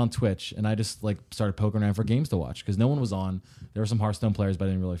because I went on Twitch and I just like started poking around for games to watch because no one was on. There were some Hearthstone players, but I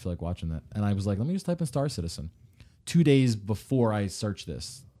didn't really feel like watching that. And I was like, let me just type in Star Citizen. 2 days before I searched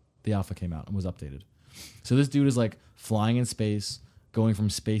this, the alpha came out and was updated. So this dude is like flying in space, going from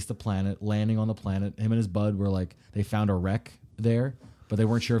space to planet, landing on the planet. Him and his bud were like, they found a wreck there, but they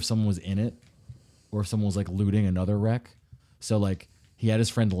weren't sure if someone was in it or if someone was like looting another wreck. So like he had his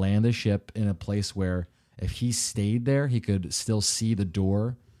friend land the ship in a place where if he stayed there, he could still see the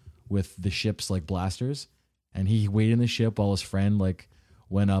door with the ship's like blasters. And he waited in the ship while his friend like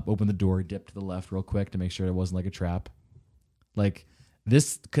went up, opened the door, dipped to the left real quick to make sure it wasn't like a trap. Like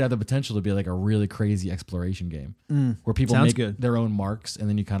this could have the potential to be like a really crazy exploration game where people Sounds make good. their own marks and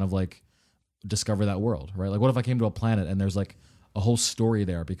then you kind of like discover that world, right? Like what if I came to a planet and there's like a whole story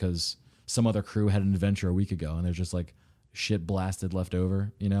there because some other crew had an adventure a week ago and there's just like shit blasted left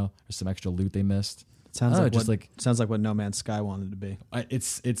over, you know, there's some extra loot they missed. Sounds Oh, like just like sounds like what No Man's Sky wanted to be.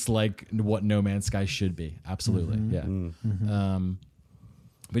 it's like what No Man's Sky should be. Absolutely. Yeah.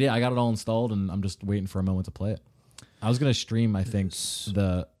 But yeah, I got it all installed and I'm just waiting for a moment to play it. I was gonna stream, I think,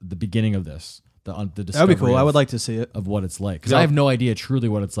 the beginning of this, the That discovery would be cool. I of- would like to see it. of what it's like because Yeah. I have no idea truly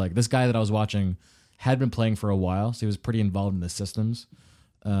what it's like. This guy that I was watching had been playing for a while, so he was pretty involved in the systems,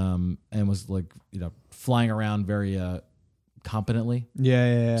 and was like flying around very competently.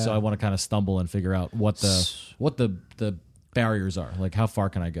 Yeah. So I want to kind of stumble and figure out what the barriers are. Like how far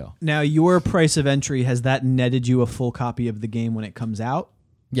can I go? Now, your price of entry, has that netted you a full copy of the game when it comes out?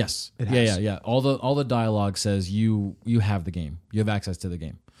 Yes. It Yeah, has. yeah. All the dialogue says you have the game. You have access to the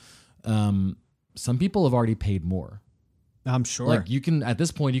game. Some people have already paid more. I'm sure. Like you can at this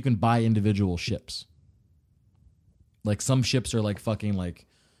point you can buy individual ships. Like some ships are like fucking like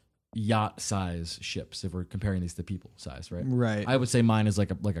yacht size ships if we're comparing these to people size, right? Right. I would say mine is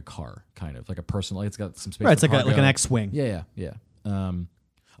like a car kind of like a personal. Like it's got some space. Right, it's for like cargo. an X-wing. Yeah.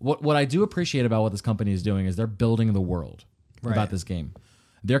 What I do appreciate about what this company is doing is they're building the world Right. about this game.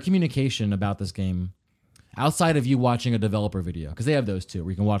 Their communication about this game, outside of you watching a developer video, because they have those too, where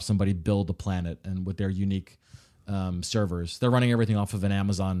you can watch somebody build the planet and with their unique servers. They're running everything off of an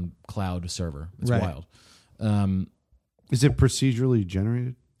Amazon cloud server. It's Right. wild. Is it procedurally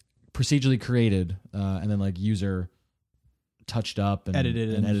generated? Procedurally created and then like user touched up and Edited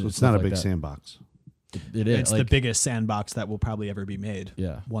and and- edited. So it's stuff not a like big that. sandbox. It is. It's the biggest sandbox that will probably ever be made.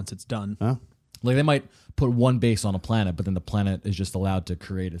 Yeah. Once it's done. Huh? Like they might put one base on a planet, but then the planet is just allowed to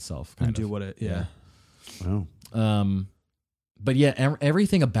create itself. Kind And do of. what it. Yeah. Oh. But yeah,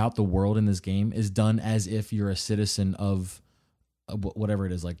 everything about the world in this game is done as if you're a citizen of whatever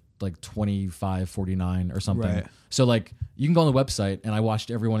it is, like 2549 or something. Right. So like you can go on the website and I watched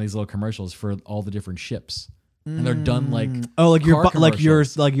every one of these little commercials for all the different ships. and they're done like like you're car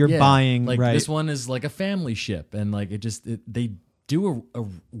commercials. you're Yeah, buying like right. this one is like a family ship, and like they do a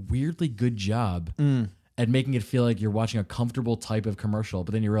weirdly good job at making it feel like you're watching a comfortable type of commercial,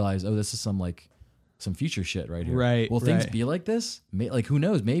 but then you realize, oh, this is some future shit right here. Right, Will things right. be like this? Like, who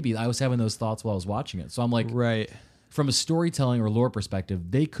knows? Maybe I was having those thoughts while I was watching it. So I'm like, Right. from a storytelling or lore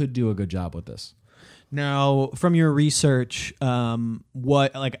perspective, they could do a good job with this. Now, from your research,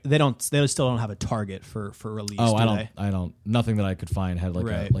 what like they still don't have a target for release. Oh, do I don't. Nothing that I could find had like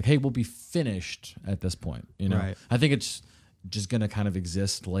Right. like, hey, we'll be finished at this point. You know, Right. I think it's just gonna kind of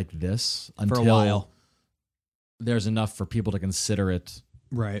exist like this For until a while. there's enough for people to consider it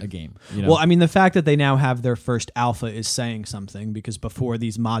Right. a game. You know? Well, I mean, the fact that they now have their first alpha is saying something because before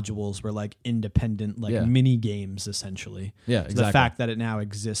these modules were like independent, like Yeah. mini games essentially. yeah, So exactly. the fact that it now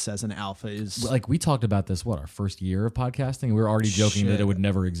exists as an alpha is like we talked about this, our first year of podcasting. We were already joking that Shit. it would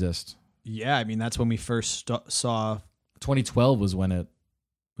never exist. yeah. I mean, that's when we first saw. 2012 was when it.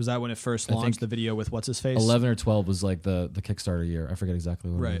 Was that when it first I launched think the video with what's his face? 11 or 12 was like the Kickstarter year. I forget exactly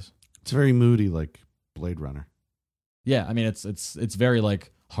what Right. it is. It's very moody, like Blade Runner. Yeah, I mean it's very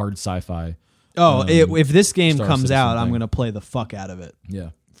like hard sci-fi. Oh, Um, if this game Star comes Citizen out, I'm thing. gonna play the fuck out of it. Yeah.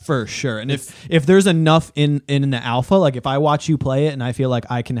 For sure. And if there's enough in the alpha, like if I watch you play it and I feel like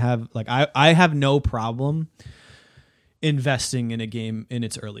I can have like I have no problem investing in a game in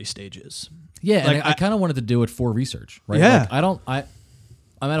its early stages. Yeah, Like, and I kind of wanted to do it for research, right? Yeah. Like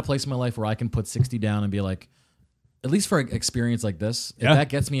I'm at a place in my life where I can put 60 down and be like, at least for an experience like this, if Yeah. that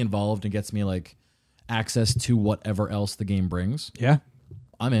gets me involved and gets me like access to whatever else the game brings, Yeah.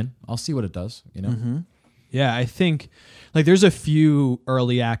 I'm in. I'll see what it does, you know? Mm-hmm. Yeah, I think like there's a few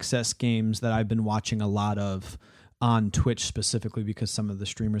early access games that I've been watching a lot of on Twitch specifically because some of the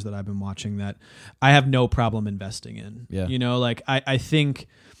streamers that I've been watching that I have no problem investing in. Yeah. You know, like I think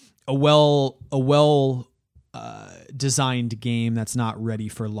a well designed game that's not ready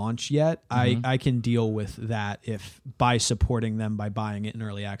for launch yet, I can deal with that if by supporting them by buying it in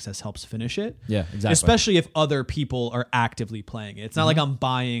early access helps finish it. Yeah, exactly. Especially if other people are actively playing it. It's not like Mm-hmm. I'm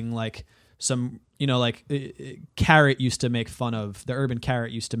buying like some, you know, like Carrot used to make fun of the Urban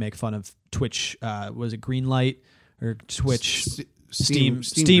Carrot used to make fun of Twitch. Was it Greenlight or Twitch? Steam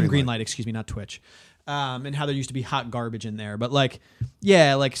Greenlight, excuse me, not Twitch. And how there used to be hot garbage in there, but like,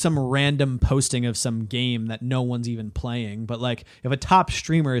 yeah, like some random posting of some game that no one's even playing. But like, if a top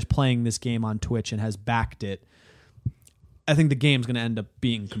streamer is playing this game on Twitch and has backed it, I think the game's going to end up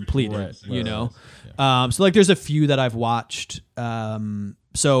being completed. Right, you know, Yeah. so like, there's a few that I've watched.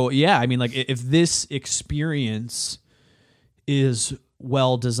 So yeah, I mean, like, if this experience is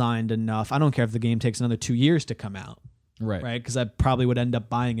well designed enough, I don't care if the game takes another 2 years to come out. Right. Right, because I probably would end up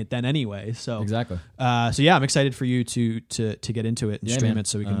buying it then anyway. So Exactly. So yeah, I'm excited for you to get into it and Yeah, stream man. it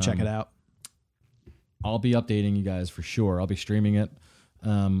so we can check it out. I'll be updating you guys for sure. I'll be streaming it.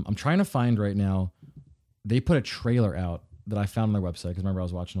 I'm trying to find right now. They put a trailer out that I found on their website because remember I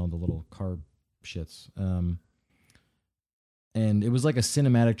was watching all the little car shits. And it was like a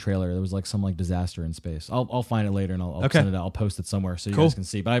cinematic trailer. There was like some like disaster in space. I'll find it later and I'll Okay. send it out. I'll post it somewhere so you Cool. guys can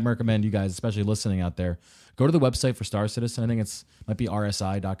see. But I recommend you guys, especially listening out there, go to the website for Star Citizen. I think might be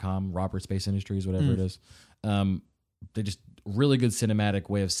rsi.com, Robert Space Industries, whatever it is. They just really good cinematic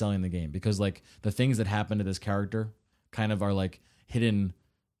way of selling the game because like the things that happen to this character kind of are like hidden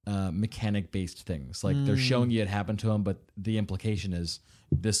mechanic based things. Like they're showing you it happened to him, but the implication is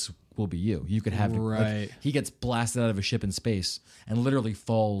this will be you. You could have Right. like, he gets blasted out of a ship in space and literally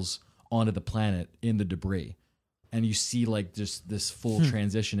falls onto the planet in the debris. And you see like just this full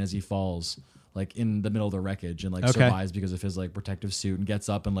transition as he falls like in the middle of the wreckage and like Okay. survives because of his like protective suit and gets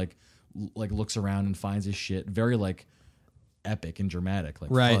up and like looks around and finds his shit. Very like epic and dramatic. Like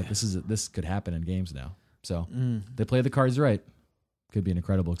Right. fuck, this could happen in games now. So they play the cards right. Could be an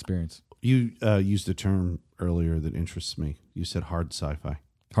incredible experience. You used a term earlier that interests me. You said hard sci-fi.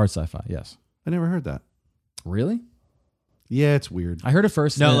 Hard sci-fi, yes. I never heard that. Really? Yeah, it's weird. I heard it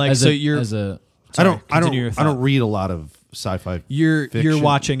first. No, like, so you're- as a Sorry, continue your I thought. don't read a lot of sci-fi. You're fiction.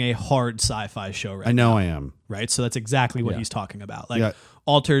 watching a hard sci-fi show right I know I am. right? So that's exactly what Yeah. he's talking about. Like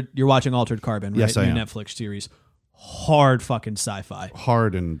Yeah. you're watching Altered Carbon, right? Yes, I New am. Netflix series. Hard fucking sci-fi.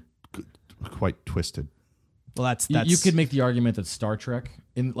 Hard and quite twisted. Well, that's you could make the argument that Star Trek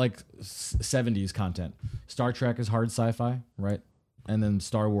in like 70s content. Star Trek is hard sci-fi, right? And then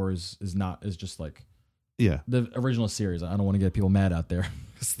Star Wars is just like Yeah. the original series. I don't want to get people mad out there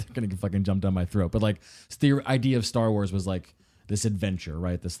because they're gonna get fucking jump down my throat. But like the idea of Star Wars was like this adventure,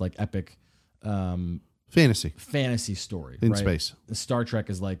 right? This like epic Fantasy fantasy story in right? space. Star Trek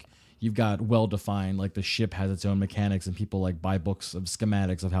is like you've got well defined, like the ship has its own mechanics, and people like buy books of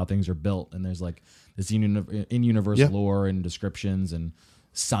schematics of how things are built, and there's like this in universe lore and descriptions and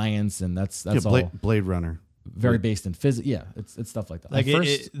science, and that's all Blade Runner. Very based in physics. Yeah, it's stuff like that. Like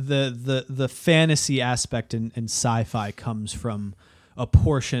the fantasy aspect in sci-fi comes from a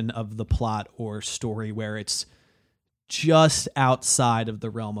portion of the plot or story where it's just outside of the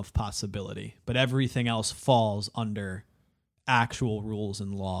realm of possibility, but everything else falls under actual rules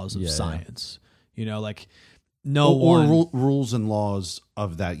and laws of science. You know, like rules and laws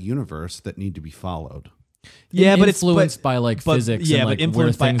of that universe that need to be followed. Yeah, but it's influenced by like physics. Yeah, and, like, but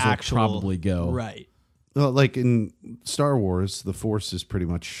influenced by things actual will probably go right. Well, like in Star Wars, the Force is pretty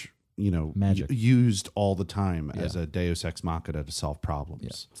much, magic used all the time as a Deus Ex Machina to solve problems.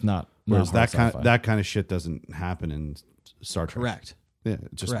 Yeah. It's not. Whereas not that kind of shit doesn't happen in Star Trek. Correct. Yeah,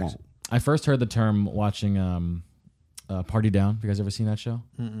 it just won't. I first heard the term watching Party Down. Have you guys ever seen that show?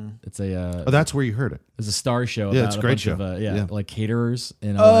 Mm-mm. It's a. That's where you heard it. It's a star show. Yeah, about it's a a great bunch show. Of, like caterers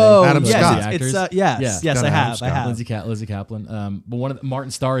in Oh, LA. Adam yes, Scott. it's yes, Got I Adam have. Scott. Lizzie Kaplan. But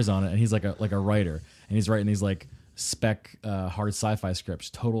Martin Starr is on it, and he's like a writer, and he's writing these like spec hard sci-fi scripts.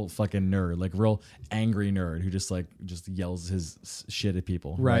 Total fucking nerd, like real angry nerd who just yells his shit at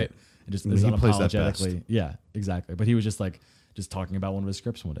people. Right. And just I mean, is he plays that unapologetically. best. Yeah, exactly. But he was just talking about one of his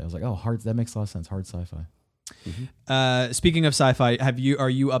scripts one day. I was like, oh, hard. That makes a lot of sense. Hard sci-fi. Speaking of sci-fi, are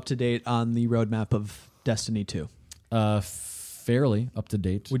you up to date on the roadmap of Destiny 2? Fairly up to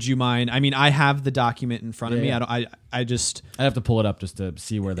date. Would you mind? I mean, I have the document in front of me. Yeah. I just I have to pull it up just to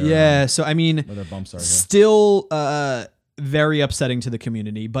see where they're so I mean, where their bumps are here. still very upsetting to the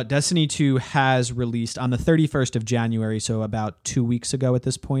community, but Destiny 2 has released on the 31st of January, so about 2 weeks ago at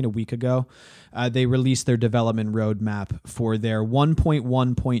this point, a week ago, they released their development roadmap for their 1.1.2,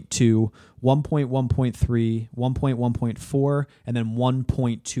 1.1.3, 1.1.4, and then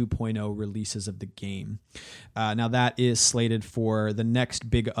 1.2.0 releases of the game. Now that is slated for the next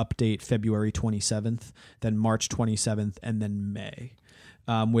big update February 27th, then March 27th, and then May.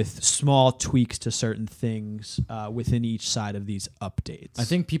 With small tweaks to certain things within each side of these updates. I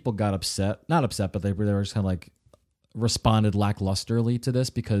think people got not upset, but they were just kind of like responded lacklusterly to this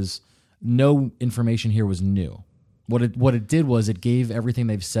because no information here was new. What it did was it gave everything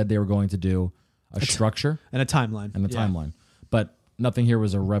they've said they were going to do a structure and a timeline. Timeline. But nothing here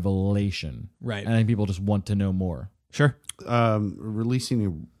was a revelation. Right. And I think people just want to know more. Sure. Releasing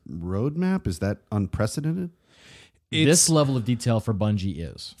a roadmap, is that unprecedented? This level of detail for Bungie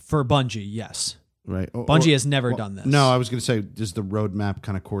is. For Bungie, yes. Right. Bungie has never done this. No, I was going to say, does the roadmap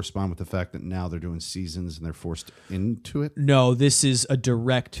kind of correspond with the fact that now they're doing seasons and they're forced into it? No, this is a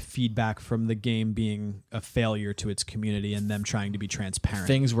direct feedback from the game being a failure to its community and them trying to be transparent.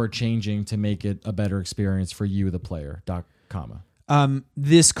 Things were changing to make it a better experience for you, the player. Comma.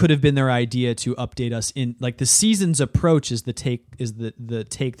 This could have been their idea to update us in like the season's approach is the take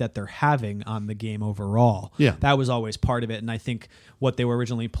that they're having on the game overall. Yeah. That was always part of it. And I think what they were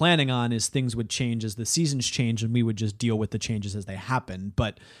originally planning on is things would change as the seasons change and we would just deal with the changes as they happen.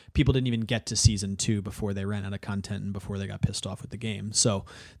 But people didn't even get to season 2 before they ran out of content and before they got pissed off with the game. So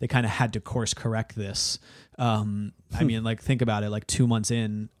they kind of had to course correct this. I mean, like think about it, like 2 months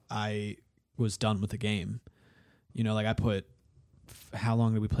in, I was done with the game. You know, like I put, how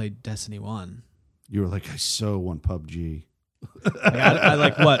long did we play Destiny 1? You were like, I so want PUBG. I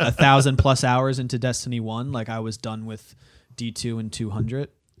like what 1,000+ hours into Destiny 1. Like I was done with D2 and 200.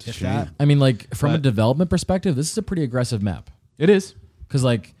 If that. I mean, like from a development perspective, this is a pretty aggressive map. It is Because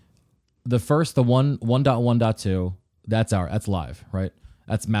like the 1.1.2, that's live, right?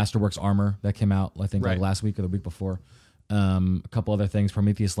 That's Masterworks Armor that came out, I think, like last week or the week before. A couple other things.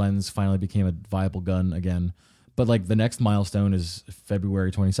 Prometheus Lens finally became a viable gun again. But like the next milestone is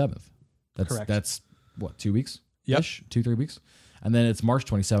February 27th. Correct. That's what, 2 weeks? Yep. 2-3 weeks. And then it's March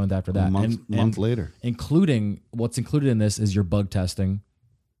 27th after that. A month later. Including what's included in this is your bug testing.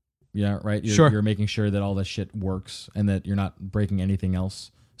 Yeah, right? You're making sure that all this shit works and that you're not breaking anything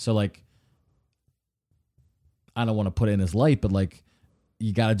else. So like, I don't want to put it in this light, but like,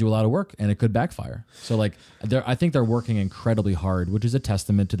 you got to do a lot of work and it could backfire. So like, I think they're working incredibly hard, which is a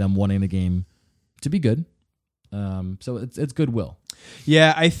testament to them wanting the game to be good. So it's goodwill.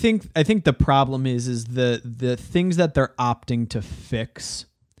 Yeah, I think the problem is the things that they're opting to fix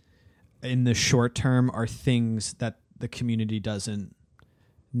in the short term are things that the community doesn't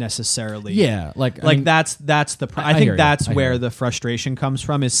necessarily. Yeah, I mean, that's the. I think that's where you. the frustration comes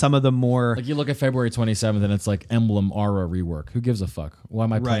from. Is some of the more like you look at February 27th and it's like Emblem Aura rework. Who gives a fuck? Why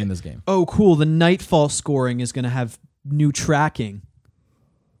am I playing this game? Oh, cool! The Nightfall scoring is going to have new tracking.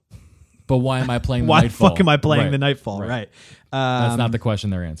 But why am I playing the Why the Nightfall? fuck am I playing Right. the Nightfall? Right. That's not the question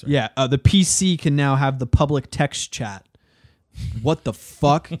they're answering. Yeah, the PC can now have the public text chat. What the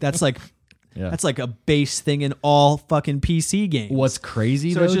fuck? That's like Yeah. that's like a base thing in all fucking PC games. What's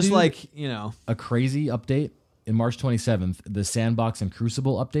crazy, so though, it's just dude, like, you know, a crazy update in March 27th, the Sandbox and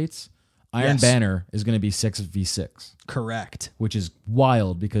Crucible updates, Iron Yes. Banner is going to be 6v6, correct. which is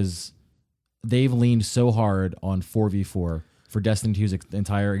wild because they've leaned so hard on 4v4 for Destiny 2's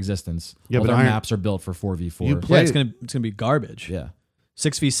entire existence. Yeah, All but their Iron- maps are built for 4v4. You Yeah, play it's it- gonna be garbage. yeah.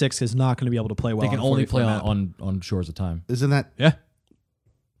 6v6 is not gonna be able to play well. They can on only 44 play map. on Shores of Time. Isn't that Yeah.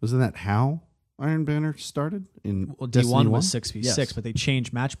 how Iron Banner started in Well, Destiny D1 1? was 6v6, Yes. but they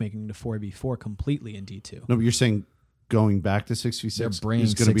changed matchmaking to 4v4 completely in D2. No, but you're saying going back to 6v6 They're bringing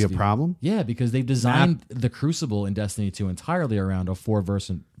is going to be a 6v. problem? Yeah, because they've designed the Crucible in Destiny 2 entirely around a 4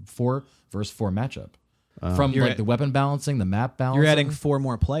 versus 4 matchup. From You're like at- the weapon balancing, the map balancing. You're adding 4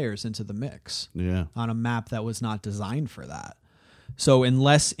 more players into the mix Yeah. on a map that was not designed for that. So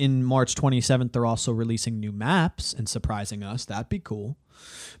unless in March 27th they're also releasing new maps and surprising us, that'd be cool.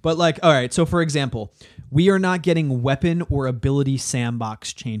 But like, all right, so for example, we are not getting weapon or ability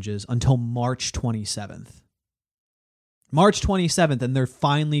sandbox changes until March 27th. March 27th, and they're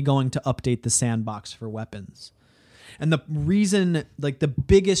finally going to update the sandbox for weapons. And the reason, like the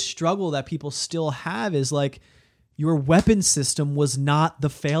biggest struggle that people still have is like your weapon system was not the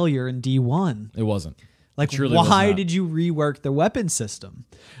failure in D1. It wasn't. Like, It truly was why not. did you rework the weapon system?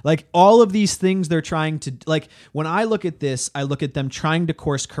 Like, all of these things they're trying to, like, when I look at this, I look at them trying to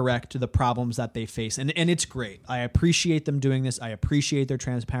course correct to the problems that they face. And it's great. I appreciate them doing this. I appreciate their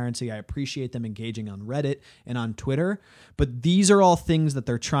transparency. I appreciate them engaging on Reddit and on Twitter. But these are all things that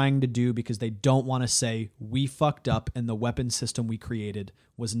they're trying to do because they don't want to say, we fucked up and the weapon system we created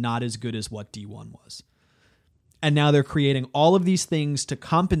was not as good as what D1 was. And now they're creating all of these things to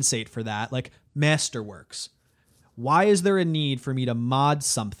compensate for that, like Masterworks. Why is there a need for me to mod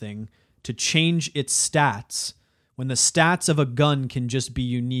something to change its stats when the stats of a gun can just be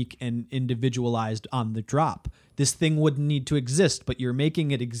unique and individualized on the drop? This thing wouldn't need to exist, but you're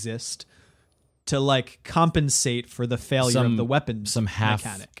making it exist to like compensate for the failure of the weapon some half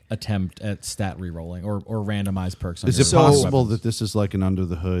mechanic. attempt at stat rerolling or randomized perks. On Is your it possible weapons. that this is like an under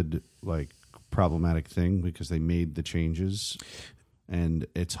the hood like problematic thing because they made the changes and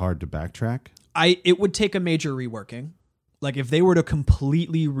it's hard to backtrack? It would take a major reworking. Like if they were to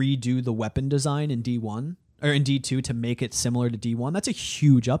completely redo the weapon design in D1 or in D2 to make it similar to D1, that's a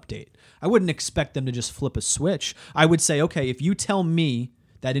huge update. I wouldn't expect them to just flip a switch. I would say, okay, if you tell me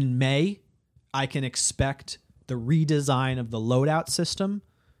that in May I can expect the redesign of the loadout system,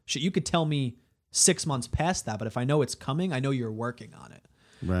 shit, you could tell me 6 months past that, but if I know it's coming, I know you're working on it.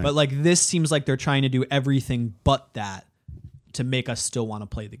 Right. But like this seems like they're trying to do everything but that to make us still want to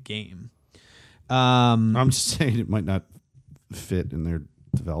play the game. I'm just saying it might not fit in their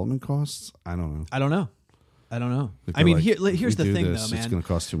development costs. I don't know. I don't know. Like I mean, they're like, here's "If the we do thing, this, though, it's man. going to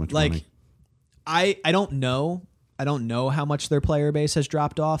cost too much Like, money. I don't know. I don't know how much their player base has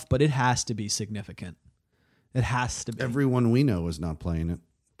dropped off, but it has to be significant. It has to be. Everyone we know is not playing it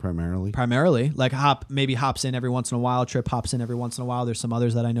primarily. Primarily, like maybe hops in every once in a while. Trip hops in every once in a while. There's some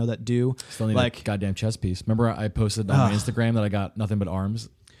others that I know that do. Still need like a goddamn chess piece. Remember I posted on my Instagram that I got nothing but arms?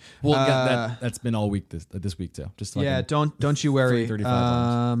 Well, that's been all week this week too. Just so I yeah, can- don't you worry.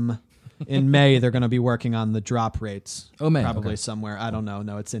 35 In May, they're going to be working on the drop rates. Oh, May, probably okay. somewhere. I don't know.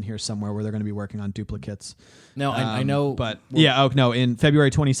 No, it's in here somewhere where they're going to be working on duplicates. Now I know, but yeah. Oh no, in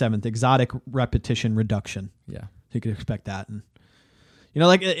February 27th, exotic repetition reduction. yeah. You could expect that, and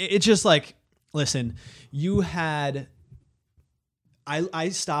like it's just like, listen, you had. I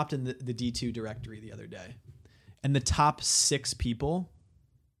stopped in the D2 directory the other day, and the top 6 people,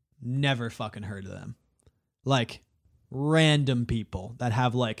 never fucking heard of them, like random people that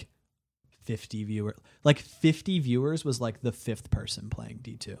have like 50 viewers. Like 50 viewers was like the 5th person playing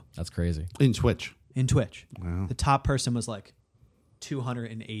D2 That's crazy. In Twitch. in Twitch. Wow. The top person was like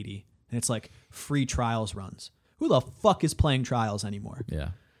 280, and it's like free trials runs. Who the fuck is playing trials anymore? Yeah.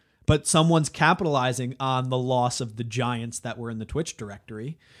 But someone's capitalizing on the loss of the giants that were in the Twitch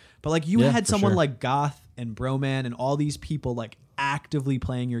directory. But like you Yeah, had for someone sure. like Goth and Broman and all these people like actively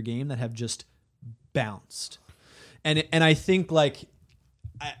playing your game that have just bounced. And I think like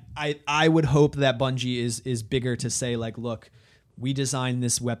I would hope that Bungie is bigger to say like, look, we designed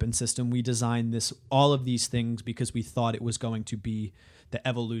this weapon system, we designed this all of these things because we thought it was going to be the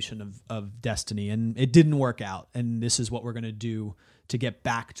evolution of Destiny, and it didn't work out, and this is what we're going to do to get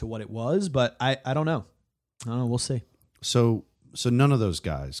back to what it was. But I don't know. We'll see. So none of those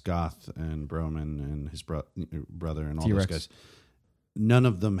guys, Goth and Broman and his brother and all T-Rex. those guys, none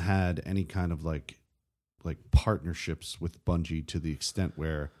of them had any kind of like partnerships with Bungie to the extent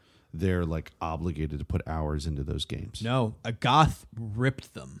where they're like obligated to put hours into those games. No, Goth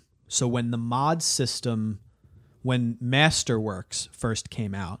ripped them. So when the mod system, when Masterworks first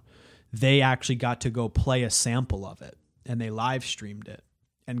came out, they actually got to go play a sample of it, and they live streamed it.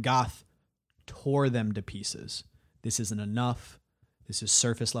 And Goth tore them to pieces. This isn't enough. This is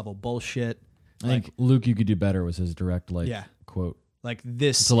surface level bullshit. I think Luke, you could do better was his direct quote. Like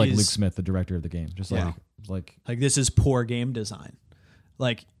this So like is, Luke Smith, the director of the game, just Yeah. like this is poor game design.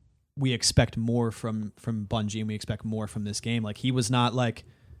 Like we expect more from Bungie, and we expect more from this game. Like he was not like,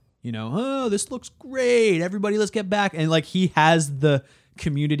 oh, this looks great, everybody let's get back. And like he has the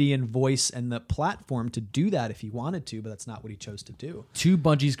community and voice and the platform to do that if he wanted to, but that's not what he chose to do. to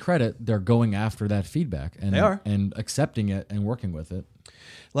Bungie's credit, they're going after that feedback and They are. and accepting it and working with it.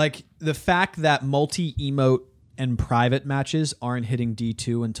 Like the fact that multi-emote and private matches aren't hitting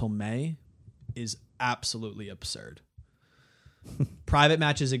D2 until May is absolutely absurd. Private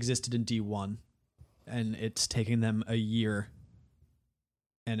matches existed in D1, and it's taking them a year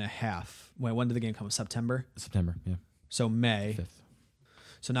and a half. When did the game come? September? September, yeah, So May. 5th.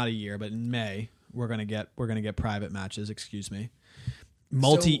 So not a year, but in May we're gonna get private matches. Excuse me.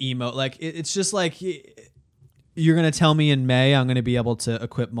 Multi-emote, like it's just like you're gonna tell me in May I'm gonna be able to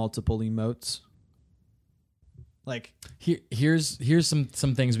equip multiple emotes. Like Here's some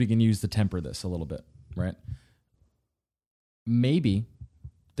things we can use to temper this a little bit, right? Maybe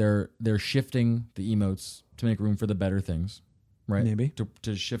they're shifting the emotes to make room for the better things, right? Maybe.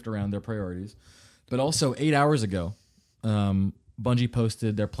 to shift around their priorities. But also 8 hours ago, Bungie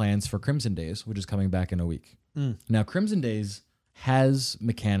posted their plans for Crimson Days, which is coming back in a week. Now, Crimson Days has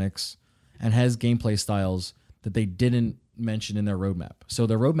mechanics and has gameplay styles that they didn't mention in their roadmap. So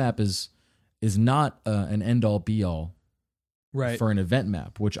their roadmap is not an end-all, be-all right. for an event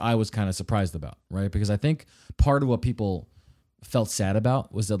map, which I was kind of surprised about, right? Because I think part of what people felt sad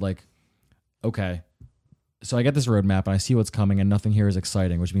about was that, like, okay, so I get this roadmap and I see what's coming and nothing here is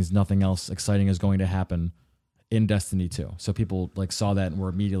exciting, which means nothing else exciting is going to happen in Destiny 2. So people like saw that and were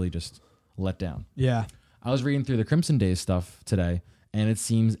immediately just let down. Yeah. I was reading through the Crimson Days stuff today, and it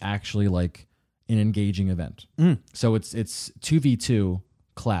seems actually like an engaging event. So it's 2v2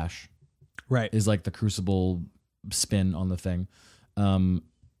 clash Right. is like the Crucible spin on the thing.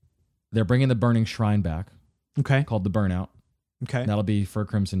 They're bringing the Burning Shrine back, Okay. called the Burnout. Okay. That'll be for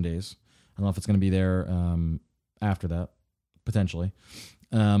Crimson Days. I don't know if it's going to be there after that, potentially.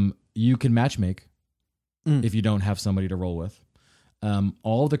 You can matchmake if you don't have somebody to roll with.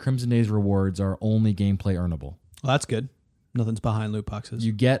 All the Crimson Days rewards are only gameplay earnable. Well, that's good. Nothing's behind loot boxes.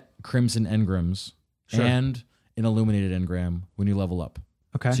 You get Crimson Engrams Sure. and an Illuminated Engram when you level up.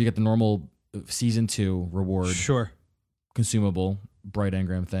 Okay. So you get the normal Season 2 reward, Sure. consumable, bright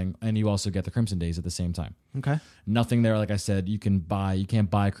engram thing, and you also get the Crimson Days at the same time. Okay. Nothing there, like I said, you can't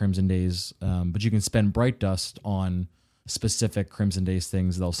buy Crimson Days, but you can spend Bright Dust on specific Crimson Days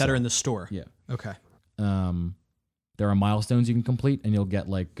things they'll That sell. are in the store. Yeah. Okay. There are milestones you can complete, and you'll get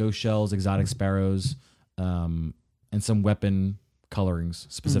like ghost shells, exotic sparrows, and some weapon colorings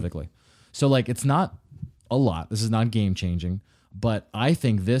specifically. So like it's not a lot. This is not game changing, but I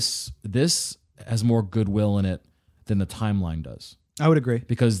think this has more goodwill in it than the timeline does, I would agree.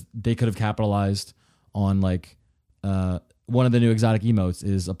 because they could have capitalized on like one of the new exotic emotes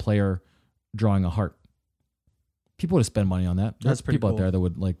is a player drawing a heart. People would have spent money on that. That's There's pretty people cool. out there that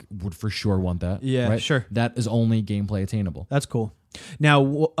would for sure want that. Yeah, right? sure. That is only gameplay attainable. That's cool.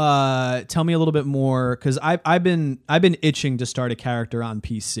 Now, tell me a little bit more, because I've been itching to start a character on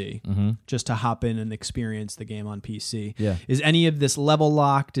PC, just to hop in and experience the game on PC. Yeah. Is any of this level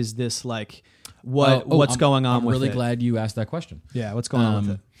locked? Is this like what's going on I'm with really it? glad you asked that question. Yeah, what's going on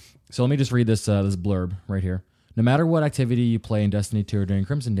with it? So let me just read this blurb right here. No matter what activity you play in Destiny 2 or during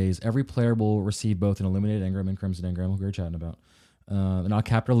Crimson Days, every player will receive both an Illuminated Engram and Crimson Engram, we were chatting about. They're not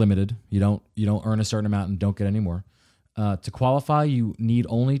capped or limited. You don't earn a certain amount and don't get any more. To qualify, you need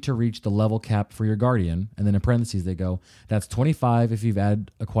only to reach the level cap for your Guardian, and then in parentheses they go, that's 25 if you've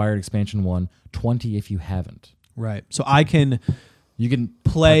acquired Expansion 1, 20 if you haven't. Right. So I can You can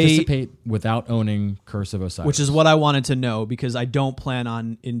Play- participate without owning Curse of Osiris. which is what I wanted to know, because I don't plan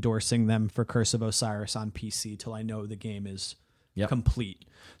on endorsing them for Curse of Osiris on PC till I know the game is Yep. complete.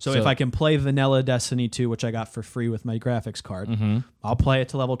 So So- if I can play vanilla Destiny 2, which I got for free with my graphics card, I'll play it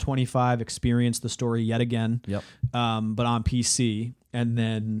to level 25, experience the story yet again, Yep. but on PC, and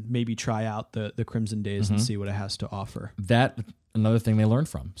then maybe try out the Crimson Days and see what it has to offer. That another thing they learned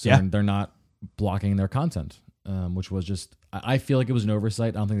from. So Yeah. they're not blocking their content, which was just I feel like it was an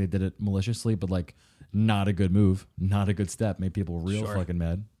oversight. I don't think they did it maliciously, but like not a good move, not a good step. Made people real Sure. fucking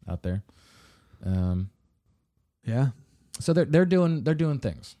mad out there. Yeah. So they're doing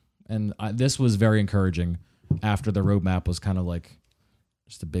things, and this was very encouraging. After the roadmap was kind of like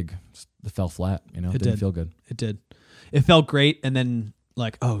just it fell flat. You know, It didn't did. feel good. It did. It felt great, and then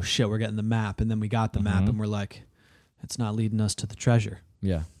like, oh shit, we're getting the map, and then we got the map, and we're like, it's not leading us to the treasure.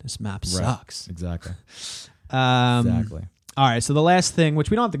 Yeah, This map Right. sucks. exactly. Exactly. All right, so the last thing, which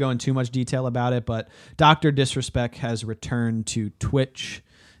we don't have to go into too much detail about it, but Dr. Disrespect has returned to Twitch.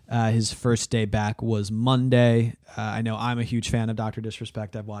 His first day back was Monday. I know I'm a huge fan of Dr.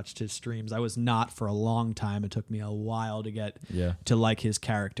 Disrespect. I've watched his streams. I was not for a long time. It took me a while to get to like his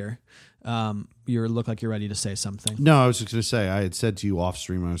character. You look like you're ready to say something. No, I was just going to say, I had said to you off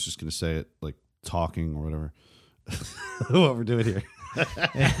stream, I was just going to say it like talking or whatever. What we're doing here.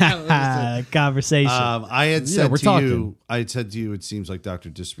 Conversation. I had said we're to talking. you, it seems like Dr.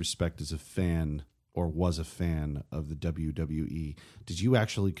 Disrespect is a fan or was a fan of the WWE. Did you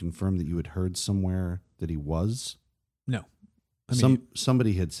actually confirm that you had heard somewhere that he was? No. I mean,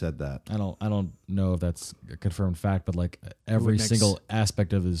 Somebody had said that. I don't know if that's a confirmed fact, but like every single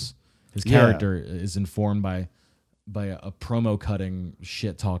aspect of his character is informed by a promo cutting,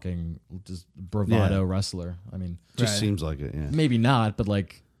 shit talking, just bravado wrestler. I mean, Just seems like it, yeah. maybe not, but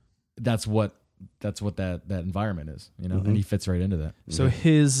like that's what that environment is, you know, and he fits right into that. So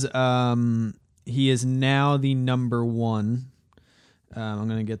his he is now the number one. I'm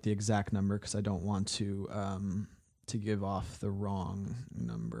going to get the exact number because I don't want to give off the wrong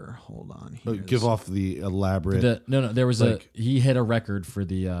number. Hold on. Give off the elaborate. There was like- he hit a record for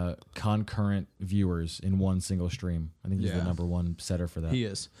the concurrent viewers in one single stream. I think he's the number one setter for that. He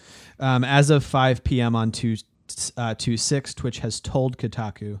is. As of 5 p.m. on 2/6, Twitch has told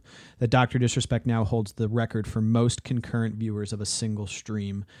Kotaku that Dr. Disrespect now holds the record for most concurrent viewers of a single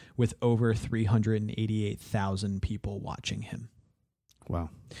stream, with over 388,000 people watching him. Wow.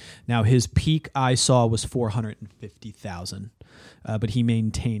 Now, his peak I saw was 450,000, but he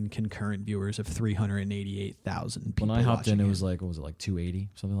maintained concurrent viewers of 388,000 people. When I hopped in, watching it was him. like, what was it, like 280,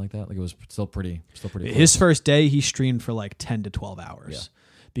 something like that? Like it was still pretty. His first day, he streamed for like 10 to 12 hours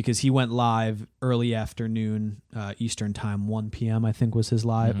because he went live early afternoon Eastern time, 1 p.m. I think was his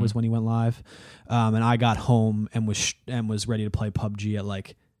live was when he went live, and I got home and was ready to play PUBG at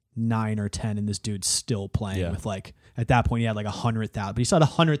like 9 or 10, and this dude's still playing with like, at that point he had like 100,000, but he still had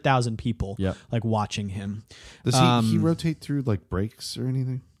 100,000 people like watching him. Does he rotate through like breaks or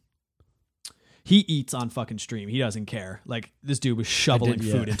anything? He eats on fucking stream. He doesn't care. Like this dude was shoveling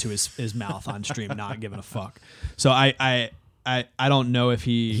food into his mouth on stream, not giving a fuck. So I don't know if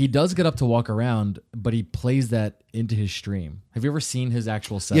he does get up to walk around, but he plays that into his stream. Have you ever seen his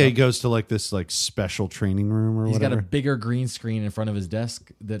actual setup? Yeah, he goes to like this like special training room or He's whatever. got a bigger green screen in front of his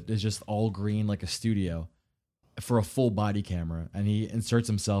desk that is just all green, like a studio, for a full body camera, and he inserts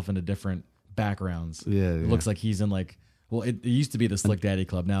himself into different backgrounds. Yeah, It looks like he's in like, well, it used to be the Slick Daddy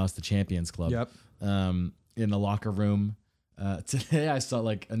Club. Now it's the Champions Club. Yep. In the locker room. Today I saw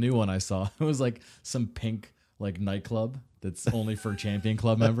like a new one I saw. It was like some pink like nightclub that's only for Champion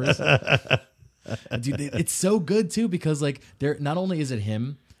Club members. Dude, it's so good too because like there not only is it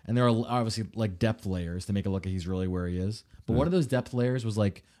him, and there are obviously like depth layers to make it look like he's really where he is, but one of those depth layers was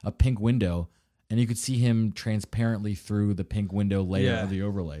like a pink window, and you could see him transparently through the pink window layer of the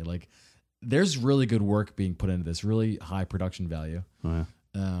overlay. Like there's really good work being put into this, really high production value. Oh,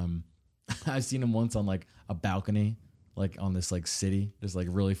 yeah. I've seen him once on like a balcony, like on this like city, just like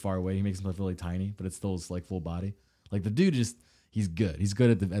really far away. He makes himself really tiny, but it's still his like full body. Like the dude he's good. He's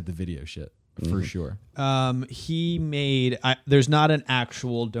good at the video shit for sure. He made there's not an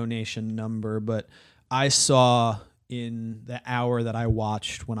actual donation number, but I saw in the hour that I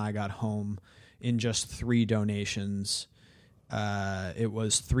watched when I got home, in just 3 donations, it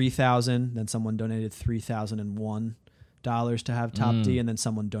was 3,000. Then someone donated $3,001 to have Top D, and then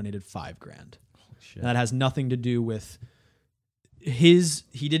someone donated $5,000. Shit. That has nothing to do with he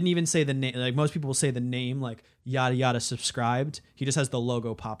didn't even say the name. Like most people will say the name, like yada yada subscribed. He just has the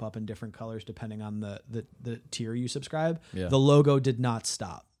logo pop up in different colors depending on the tier you subscribe. Yeah. The logo did not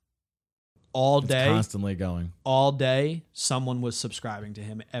stop. All day, Constantly going. all day, someone was subscribing to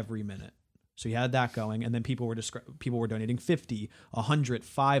him every minute. So he had that going, and then people were donating 50, 100,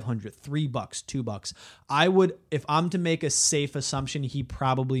 500, $3, $2. I would, if I'm to make a safe assumption, he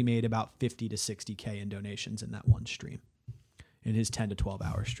probably made about 50 to 60K in donations in that one stream, in his 10 to 12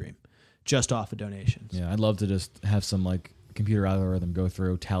 hour stream, just off of donations. Yeah, I'd love to just have some like computer algorithm go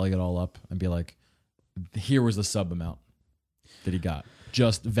through, tally it all up, and be like, here was the sub amount that he got,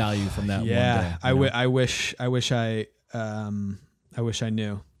 just value from that one day. I wish I I wish I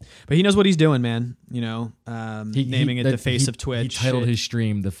knew. But he knows what he's doing, man. You know, naming it the face of Twitch. He titled his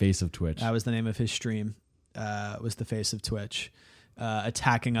stream "The Face of Twitch." That was the name of his stream. Was the face of Twitch.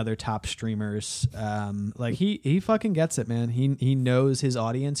 Attacking other top streamers. Like he fucking gets it, man. He knows his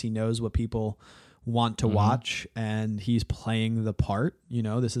audience. He knows what people want to watch, and he's playing the part. You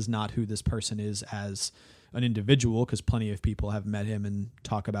know, this is not who this person is as an individual, because plenty of people have met him and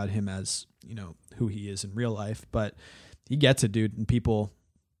talk about him as, you know, who he is in real life. But he gets it, dude. And people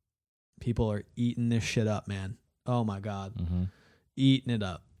are eating this shit up, man. Oh my God. Eating it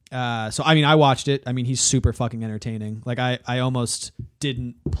up. So, I mean, I watched it. I mean, he's super fucking entertaining. Like I almost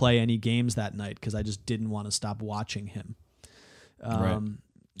didn't play any games that night because I just didn't want to stop watching him. Right.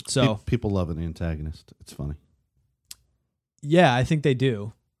 So people love an antagonist. It's funny. Yeah, I think they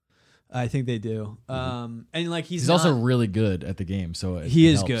do. And like he's also really good at the game, so he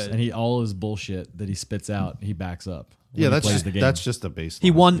is helps. good. And all his bullshit that he spits out, he backs up. Yeah, that's just a baseline.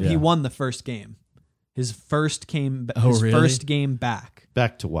 He won the first game. His first game. First game back.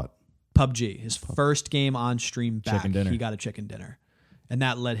 Back to what? PUBG. His first game on stream back. Chicken dinner. He got a chicken dinner, and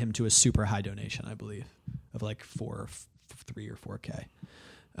that led him to a super high donation, I believe, of like 3 or 4K.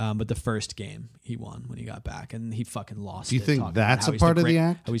 But the first game he won when he got back, and he fucking lost. Do you it, think that's a part of the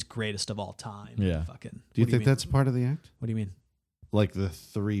act? How he's greatest of all time. Yeah. Do you think that's part of the act? What do you mean? Like the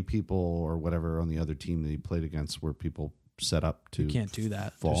 3 people or whatever on the other team that he played against were people set up to. You can't do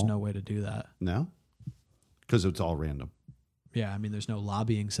that. Fall? There's no way to do that. No, because it's all random. Yeah, I mean, there's no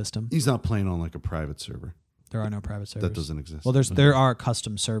lobbying system. He's not playing on like a private server. There are no private servers. That doesn't exist. Well, there are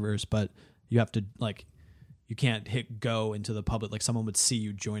custom servers, but you have to like. You can't hit go into the public. Like someone would see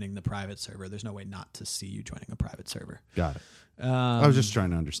you joining the private server. There's no way not to see you joining a private server. Got it. I was just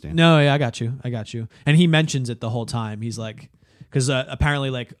trying to understand. No, yeah, I got you. And he mentions it the whole time. He's like, because apparently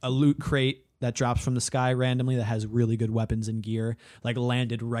like a loot crate that drops from the sky randomly that has really good weapons and gear, like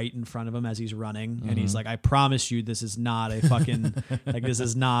landed right in front of him as he's running. And he's like, I promise you, this is not a fucking, like, this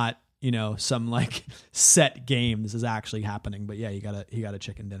is not, you know, some like set game. This is actually happening. But yeah, he got a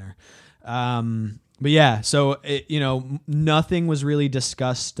chicken dinner. But yeah, so you know, nothing was really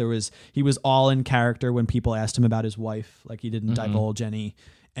discussed. He was all in character when people asked him about his wife. Like he didn't divulge any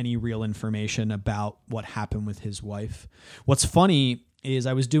real information about what happened with his wife. What's funny is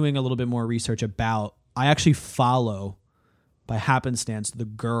I was doing a little bit more research about. I actually follow, by happenstance, the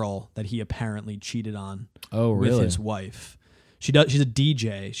girl that he apparently cheated on. Oh, really? With his wife. She's a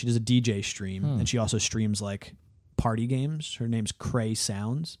DJ. She does a DJ stream, and she also streams like party games. Her name's Cray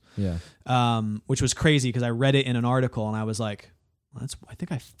Sounds. Yeah. Which was crazy because I read it in an article and I was like, I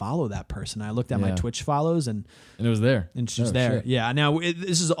think I follow that person. I looked at my Twitch follows and it was there. And she was there. Shit. Yeah. Now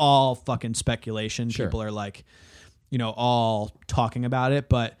this is all fucking speculation. Sure. People are like, you know, all talking about it,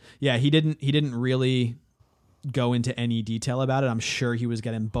 but yeah, he didn't really go into any detail about it. I'm sure he was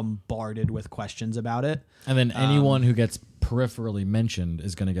getting bombarded with questions about it. And then anyone who gets peripherally mentioned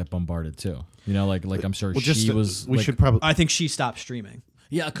is going to get bombarded too. You know, like I'm sure she was. We like, should probably. I think she stopped streaming.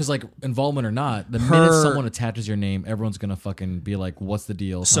 Yeah, because like involvement or not, the minute someone attaches your name, everyone's gonna fucking be like, "What's the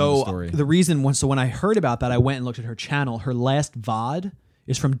deal?" So the story. the reason when I heard about that, I went and looked at her channel. Her last VOD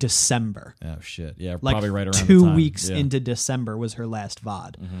is from December. Oh shit! Yeah, like probably right around 2 the time. weeks Yeah. into December was her last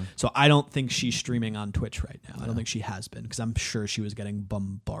VOD. So I don't think she's streaming on Twitch right now. I don't think she has been because I'm sure she was getting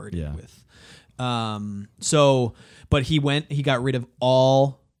bombarded with. But he got rid of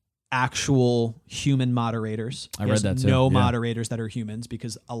all actual human moderators. I read that too. No moderators that are humans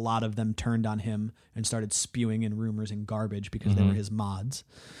because a lot of them turned on him and started spewing in rumors and garbage because they were his mods.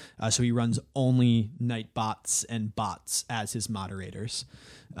 So he runs only night bots and bots as his moderators.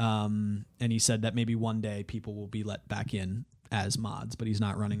 And he said that maybe one day people will be let back in as mods, but he's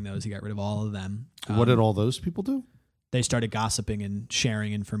not running those. He got rid of all of them. What did all those people do? They started gossiping and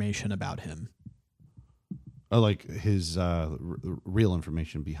sharing information about him. Oh, like his real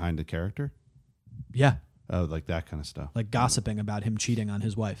information behind the character? Yeah. Oh, like that kind of stuff. Like gossiping about him cheating on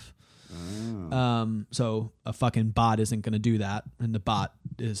his wife. So a fucking bot isn't going to do that. And the bot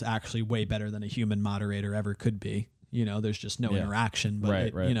is actually way better than a human moderator ever could be. You know, there's just no interaction.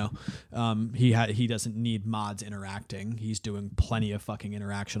 But Right. you know, he doesn't need mods interacting. He's doing plenty of fucking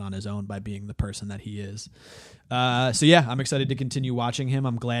interaction on his own by being the person that he is. So yeah, I'm excited to continue watching him.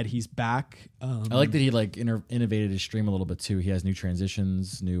 I'm glad he's back. I like that he like innovated his stream a little bit too. He has new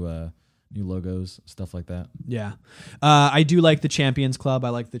transitions, new logos, stuff like that. Yeah. I do like the Champions Club. I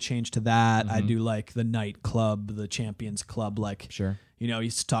like the change to that. I do like the Night Club, the Champions Club. Like, Sure. You know,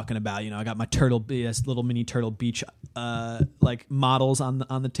 he's talking about, you know, I got my little mini Turtle Beach, like models on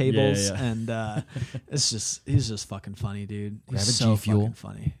the tables. Yeah. And he's just fucking funny, dude. He's Grab a so G Fuel. fucking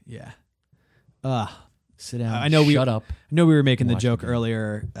funny. Yeah. Sit down. I know shut up. I know we were making the Watch joke the game.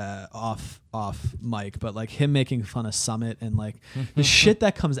 earlier off mic, but like him making fun of Summit and like the shit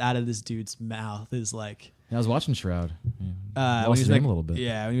that comes out of this dude's mouth is like. I was watching Shroud. When Lost he was his name a little bit.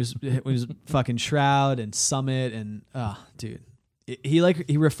 Yeah, when he was fucking Shroud and Summit and dude.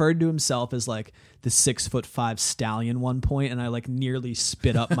 He referred to himself as like the 6'5" stallion one point, and I like nearly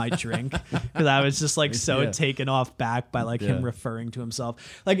spit up my drink because I was just like so taken off back by like him referring to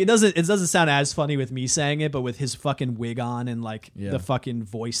himself. Like it doesn't sound as funny with me saying it, but with his fucking wig on and like the fucking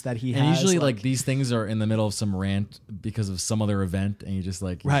voice that he has. And usually like these things are in the middle of some rant because of some other event, and you just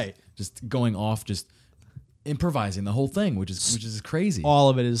like just going off, just improvising the whole thing, which is crazy. All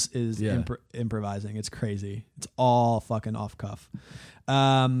of it is improvising. It's crazy. It's all fucking off cuff.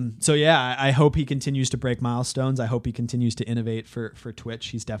 So yeah, I hope he continues to break milestones. I hope he continues to innovate for Twitch.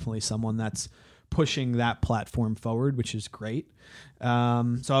 He's definitely someone that's pushing that platform forward, which is great.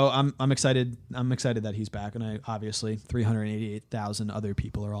 So I'm excited. I'm excited that he's back, and I obviously 388,000 other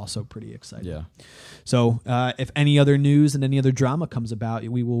people are also pretty excited. Yeah. So if any other news and any other drama comes about,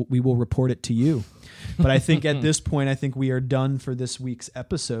 we will report it to you. But I think at this point, I think we are done for this week's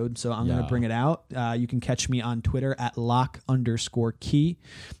episode. So I'm going to bring it out. You can catch me on Twitter at @lock_key.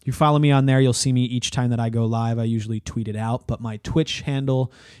 If you follow me on there, you'll see me each time that I go live. I usually tweet it out, but my Twitch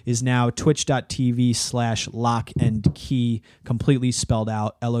handle is now twitch.tv/lockandkey, completely spelled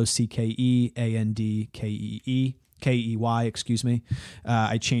out LOCKEANDKEY, excuse me.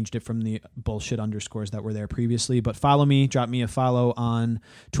 I changed it from the bullshit underscores that were there previously. But follow me, drop me a follow on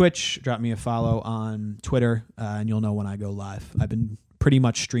Twitch, drop me a follow on Twitter, and you'll know when I go live. I've been pretty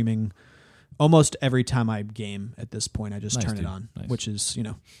much streaming almost every time I game at this point. I just turn it on, which is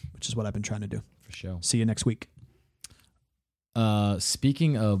what I've been trying to do. For sure. See you next week.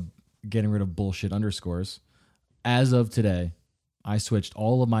 Speaking of getting rid of bullshit underscores, as of today, I switched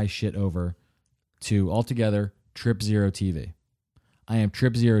all of my shit over to altogether Trip Zero TV. I am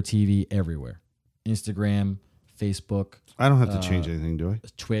Trip Zero TV everywhere. Instagram, Facebook. I don't have to change anything, do I?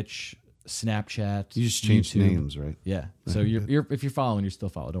 Twitch, Snapchat. You just changed YouTube. names, right? Yeah. So you're if you're following, you're still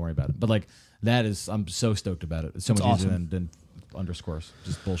following. Don't worry about it. But like I'm so stoked about it. It's so much easier than underscores.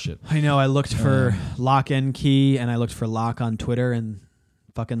 Just bullshit. I know. I looked for Lock and Key, and I looked for Lock on Twitter, and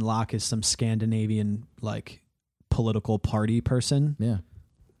fucking Lock is some Scandinavian like political party person. Yeah.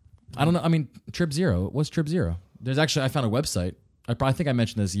 I don't know. I mean, Trip Zero. What's Trip Zero? There's actually, I found a website. I think I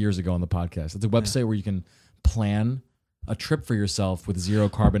mentioned this years ago on the podcast. It's a website where you can plan a trip for yourself with zero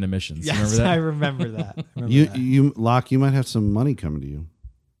carbon emissions. Yes, remember that? I remember that. Locke, you might have some money coming to you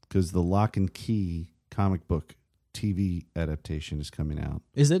because the Lock and Key comic book TV adaptation is coming out.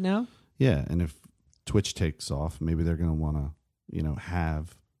 Is it now? Yeah, and if Twitch takes off, maybe they're going to want to,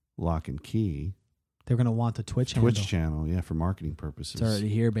 have Lock and Key. They're going to want the Twitch channel, yeah, for marketing purposes. It's already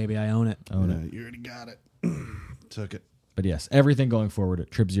here, baby. I own it. You already got it. Took it. But yes, everything going forward at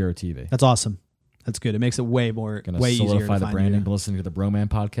Trip Zero TV. That's awesome. That's good. It makes it way easier to solidify the branding. you. Been listening to the Broman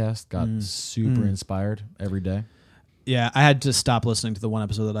podcast. Got super inspired every day. Yeah, I had to stop listening to the one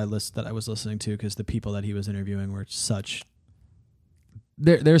episode that I was listening to because the people that he was interviewing were such.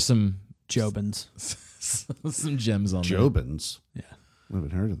 There's some Jobins. some gems on Jobins. Yeah, I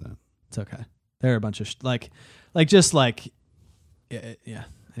haven't heard of that. It's okay. There are a bunch of yeah.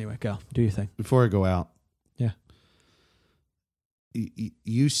 Anyway, go do your thing. Before I go out, yeah.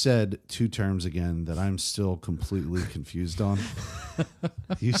 You said two terms again that I'm still completely confused on.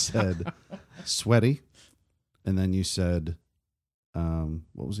 You said sweaty, and then you said,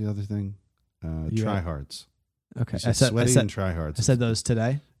 what was the other thing? Tryhards. Okay, I said sweaty and tryhards. I said those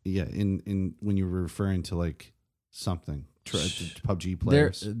today. Yeah, in when you were referring to like something PUBG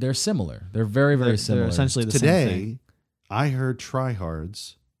players, they're similar. They're very very similar. They're essentially the Today, same thing. I heard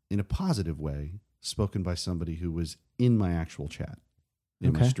tryhards in a positive way spoken by somebody who was in my actual chat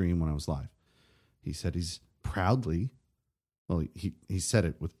in my stream when I was live. He said he's proudly, well, he said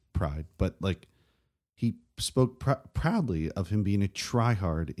it with pride, but like he spoke proudly of him being a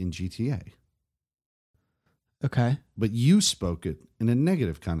tryhard in GTA. Okay. But you spoke it in a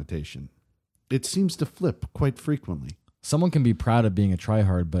negative connotation. It seems to flip quite frequently. Someone can be proud of being a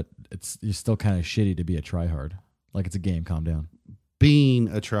tryhard, but you're still kind of shitty to be a tryhard. Like it's a game. Calm down. Being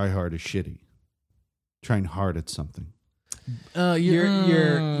a tryhard is shitty. Trying hard at something.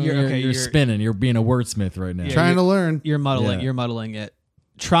 You're spinning. You're being a wordsmith right now. Yeah, Trying to learn. You're muddling. Yeah. You're muddling it.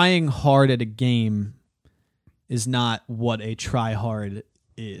 Trying hard at a game is not what a try hard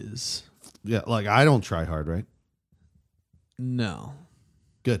is. Yeah, like I don't try hard, right? No.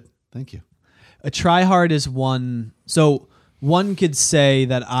 Good. Thank you. A try hard is one. So one could say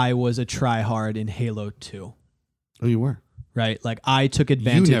that I was a try hard in Halo 2. Oh, you were? Right? Like I took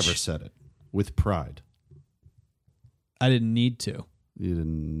advantage. You never said it with pride. I didn't need to. You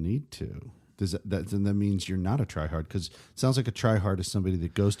didn't need to. Does then that means you're not a tryhard? Because it sounds like a tryhard is somebody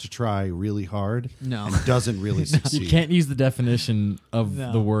that goes to try really hard No. and doesn't really succeed. You can't use the definition of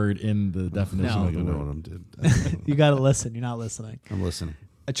the word in the definition No. I of the don't know word. what I'm doing. You got to listen. You're not listening. I'm listening.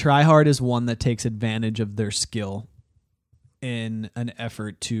 A tryhard is one that takes advantage of their skill in an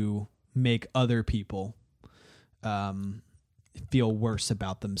effort to make other people feel worse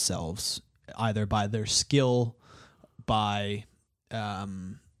about themselves, either by their skill, by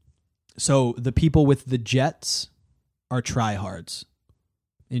so the people with the jets are tryhards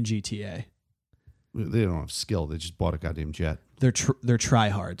in GTA. They don't have skill. They just bought a goddamn jet. They're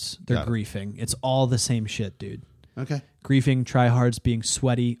tryhards. They're Got it. griefing. It's all the same shit, dude. Okay. Griefing, tryhards, being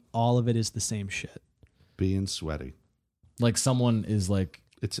sweaty, all of it is the same shit. Being sweaty. Like someone is like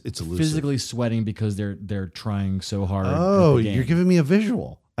It's elusive. physically sweating because they're trying so hard. at Oh, the game. you're giving me a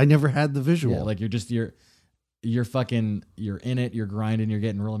visual. I never had the visual. Yeah, like you're fucking you're in it, you're grinding, you're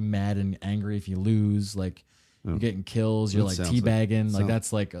getting really mad and angry if you lose, like you're getting kills, you're That like sounds like- teabagging, like sounds-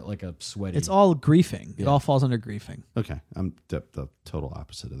 that's like a sweaty. It's all griefing. It Yeah. all falls under griefing. Okay. I'm the total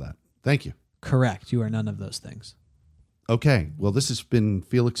opposite of that. Thank you. Correct. You are none of those things. Okay. Well, this has been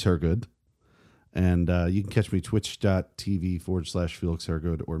Felix Hergood. And you can catch me twitch.tv/Felix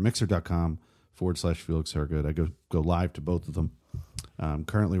Hergood or mixer.com/Felix Hergood. I go live to both of them.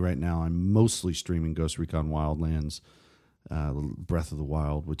 Currently, right now, I'm mostly streaming Ghost Recon Wildlands, Breath of the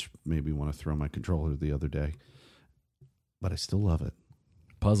Wild, which made me want to throw my controller the other day. But I still love it.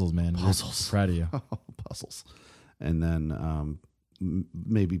 puzzles, man. Puzzles. Proud of you. Puzzles. And then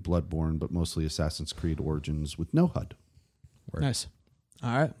maybe Bloodborne, but mostly Assassin's Creed Origins with no HUD. Word. Nice.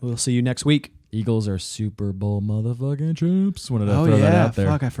 All right. We'll see you next week. Eagles are Super Bowl motherfucking champs. Wanted to Oh, throw that yeah. out there.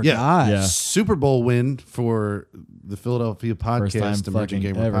 Fuck, I forgot. Yeah. Super Bowl win for the Philadelphia First time Podcast, Emerging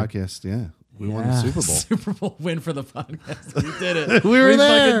fucking Gamer ever. Podcast. Yeah. We won the Yeah. Super Bowl. Super Bowl win for the podcast. We did it. We were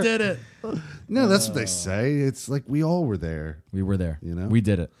there. fucking did it. No, that's what they say. It's like we all were there. We were there. You know? We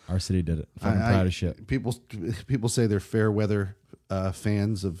did it. Our city did it. Fucking proud as shit. People say they're fair weather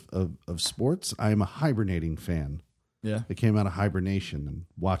fans of sports. I am a hibernating fan. Yeah. I came out of hibernation and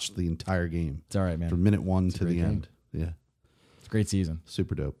watched the entire game It's all right, man. from minute one a to great the end. Yeah, It's a great season.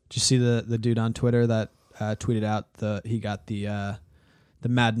 super dope. Did you see the dude on Twitter that tweeted out he got the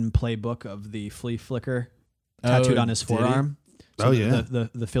Madden playbook of the flea flicker tattooed on his did he? forearm? Oh, yeah.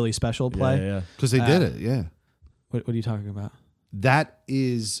 the Philly special play. Yeah. Because they did it. Yeah, What are you talking about? that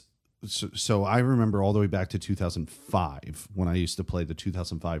is. So I remember all the way back to 2005 when I used to play the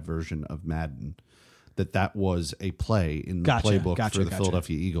 2005 version of Madden. That was a play in the playbook for the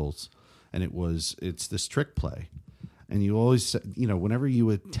Philadelphia Eagles, and it's this trick play, and you always, whenever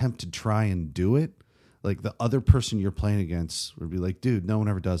you attempt to try and do it, like the other person you're playing against would be like, dude, no one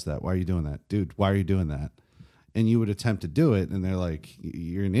ever does that. Why are you doing that? Dude, why are you doing that? And you would attempt to do it, and they're like,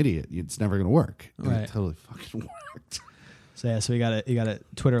 you're an idiot. It's never going to work. And Right. it totally fucking worked. So you got it.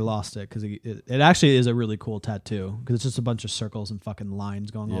 Twitter lost it because it actually is a really cool tattoo because it's just a bunch of circles and fucking lines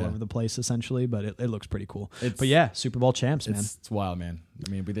going all Yeah. over the place essentially, but it looks pretty cool. It's- But yeah, Super Bowl champs, man. It's wild, man. I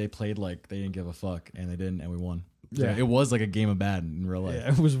mean, they played like they didn't give a fuck, and they didn't, and we won. Yeah. Yeah, it was like a game of Madden in real life.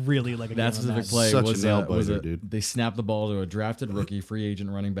 Yeah, it was really like a That game of specific Madden. play Such was a nail was biter, dude. They snapped the ball to a drafted rookie, free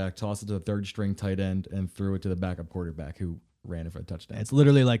agent running back, tossed it to a third string tight end, and threw it to the backup quarterback who ran it for a touchdown. It's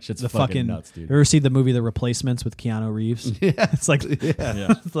literally like Shit's the fucking fucking nuts, dude. You ever see the movie The Replacements with Keanu Reeves? Yeah, It's like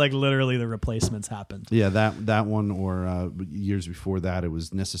Yeah. it's like literally The Replacements happened. yeah. That one, or years before that, it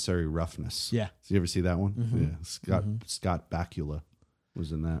was Necessary Roughness. Yeah. Did you ever see that one? Yeah, Scott Bakula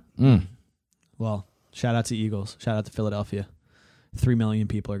was in that. Well, shout out to Eagles. Shout out to Philadelphia. 3 million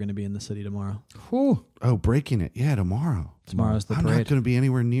people are going to be in the city tomorrow. Whew. Oh, breaking it. Yeah, tomorrow. Tomorrow's the I'm not parade. going to be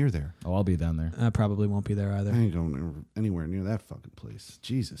anywhere near there. Oh, I'll be down there. I probably won't be there I either. ain't going anywhere near that fucking place.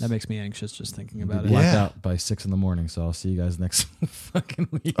 Jesus. That makes me anxious just thinking I'll about be it. blacked Yeah. out by 6 a.m, so I'll see you guys next fucking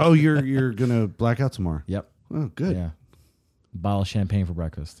week. Oh, you're going to black out tomorrow? Yep. Oh, good. Yeah. Bottle of champagne for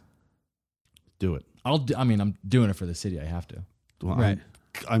breakfast. Do it. I'm doing it for the city. I have to. Well, Right.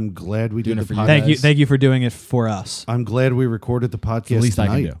 I'm glad we Doing did it the for you podcast. guys. Thank you for doing it for us. I'm glad we recorded the podcast It's the least tonight.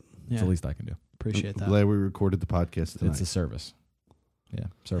 I can do. It's Yeah. the least I can do. Appreciate I'm that. glad we recorded the podcast tonight. It's a service. Yeah.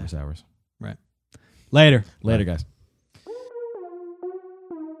 Service hours. Later. Later, guys.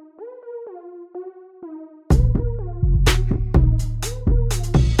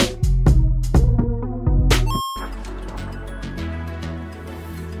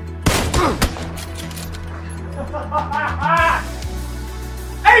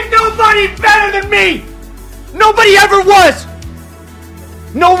 Ain't nobody better than me! Nobody ever was!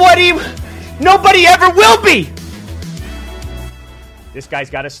 Nobody ever will be! This guy's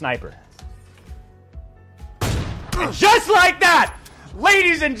got a sniper. And just like that,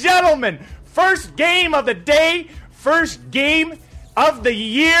 ladies and gentlemen, first game of the day, first game of the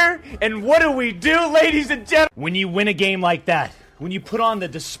year, and what do we do, ladies and gentlemen? When you win a game like that, when you put on the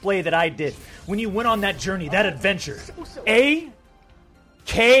display that I did, when you went on that journey, that adventure,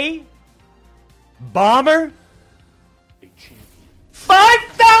 A.K. Bomber,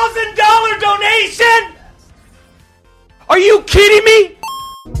 $5,000 donation? Are you kidding me?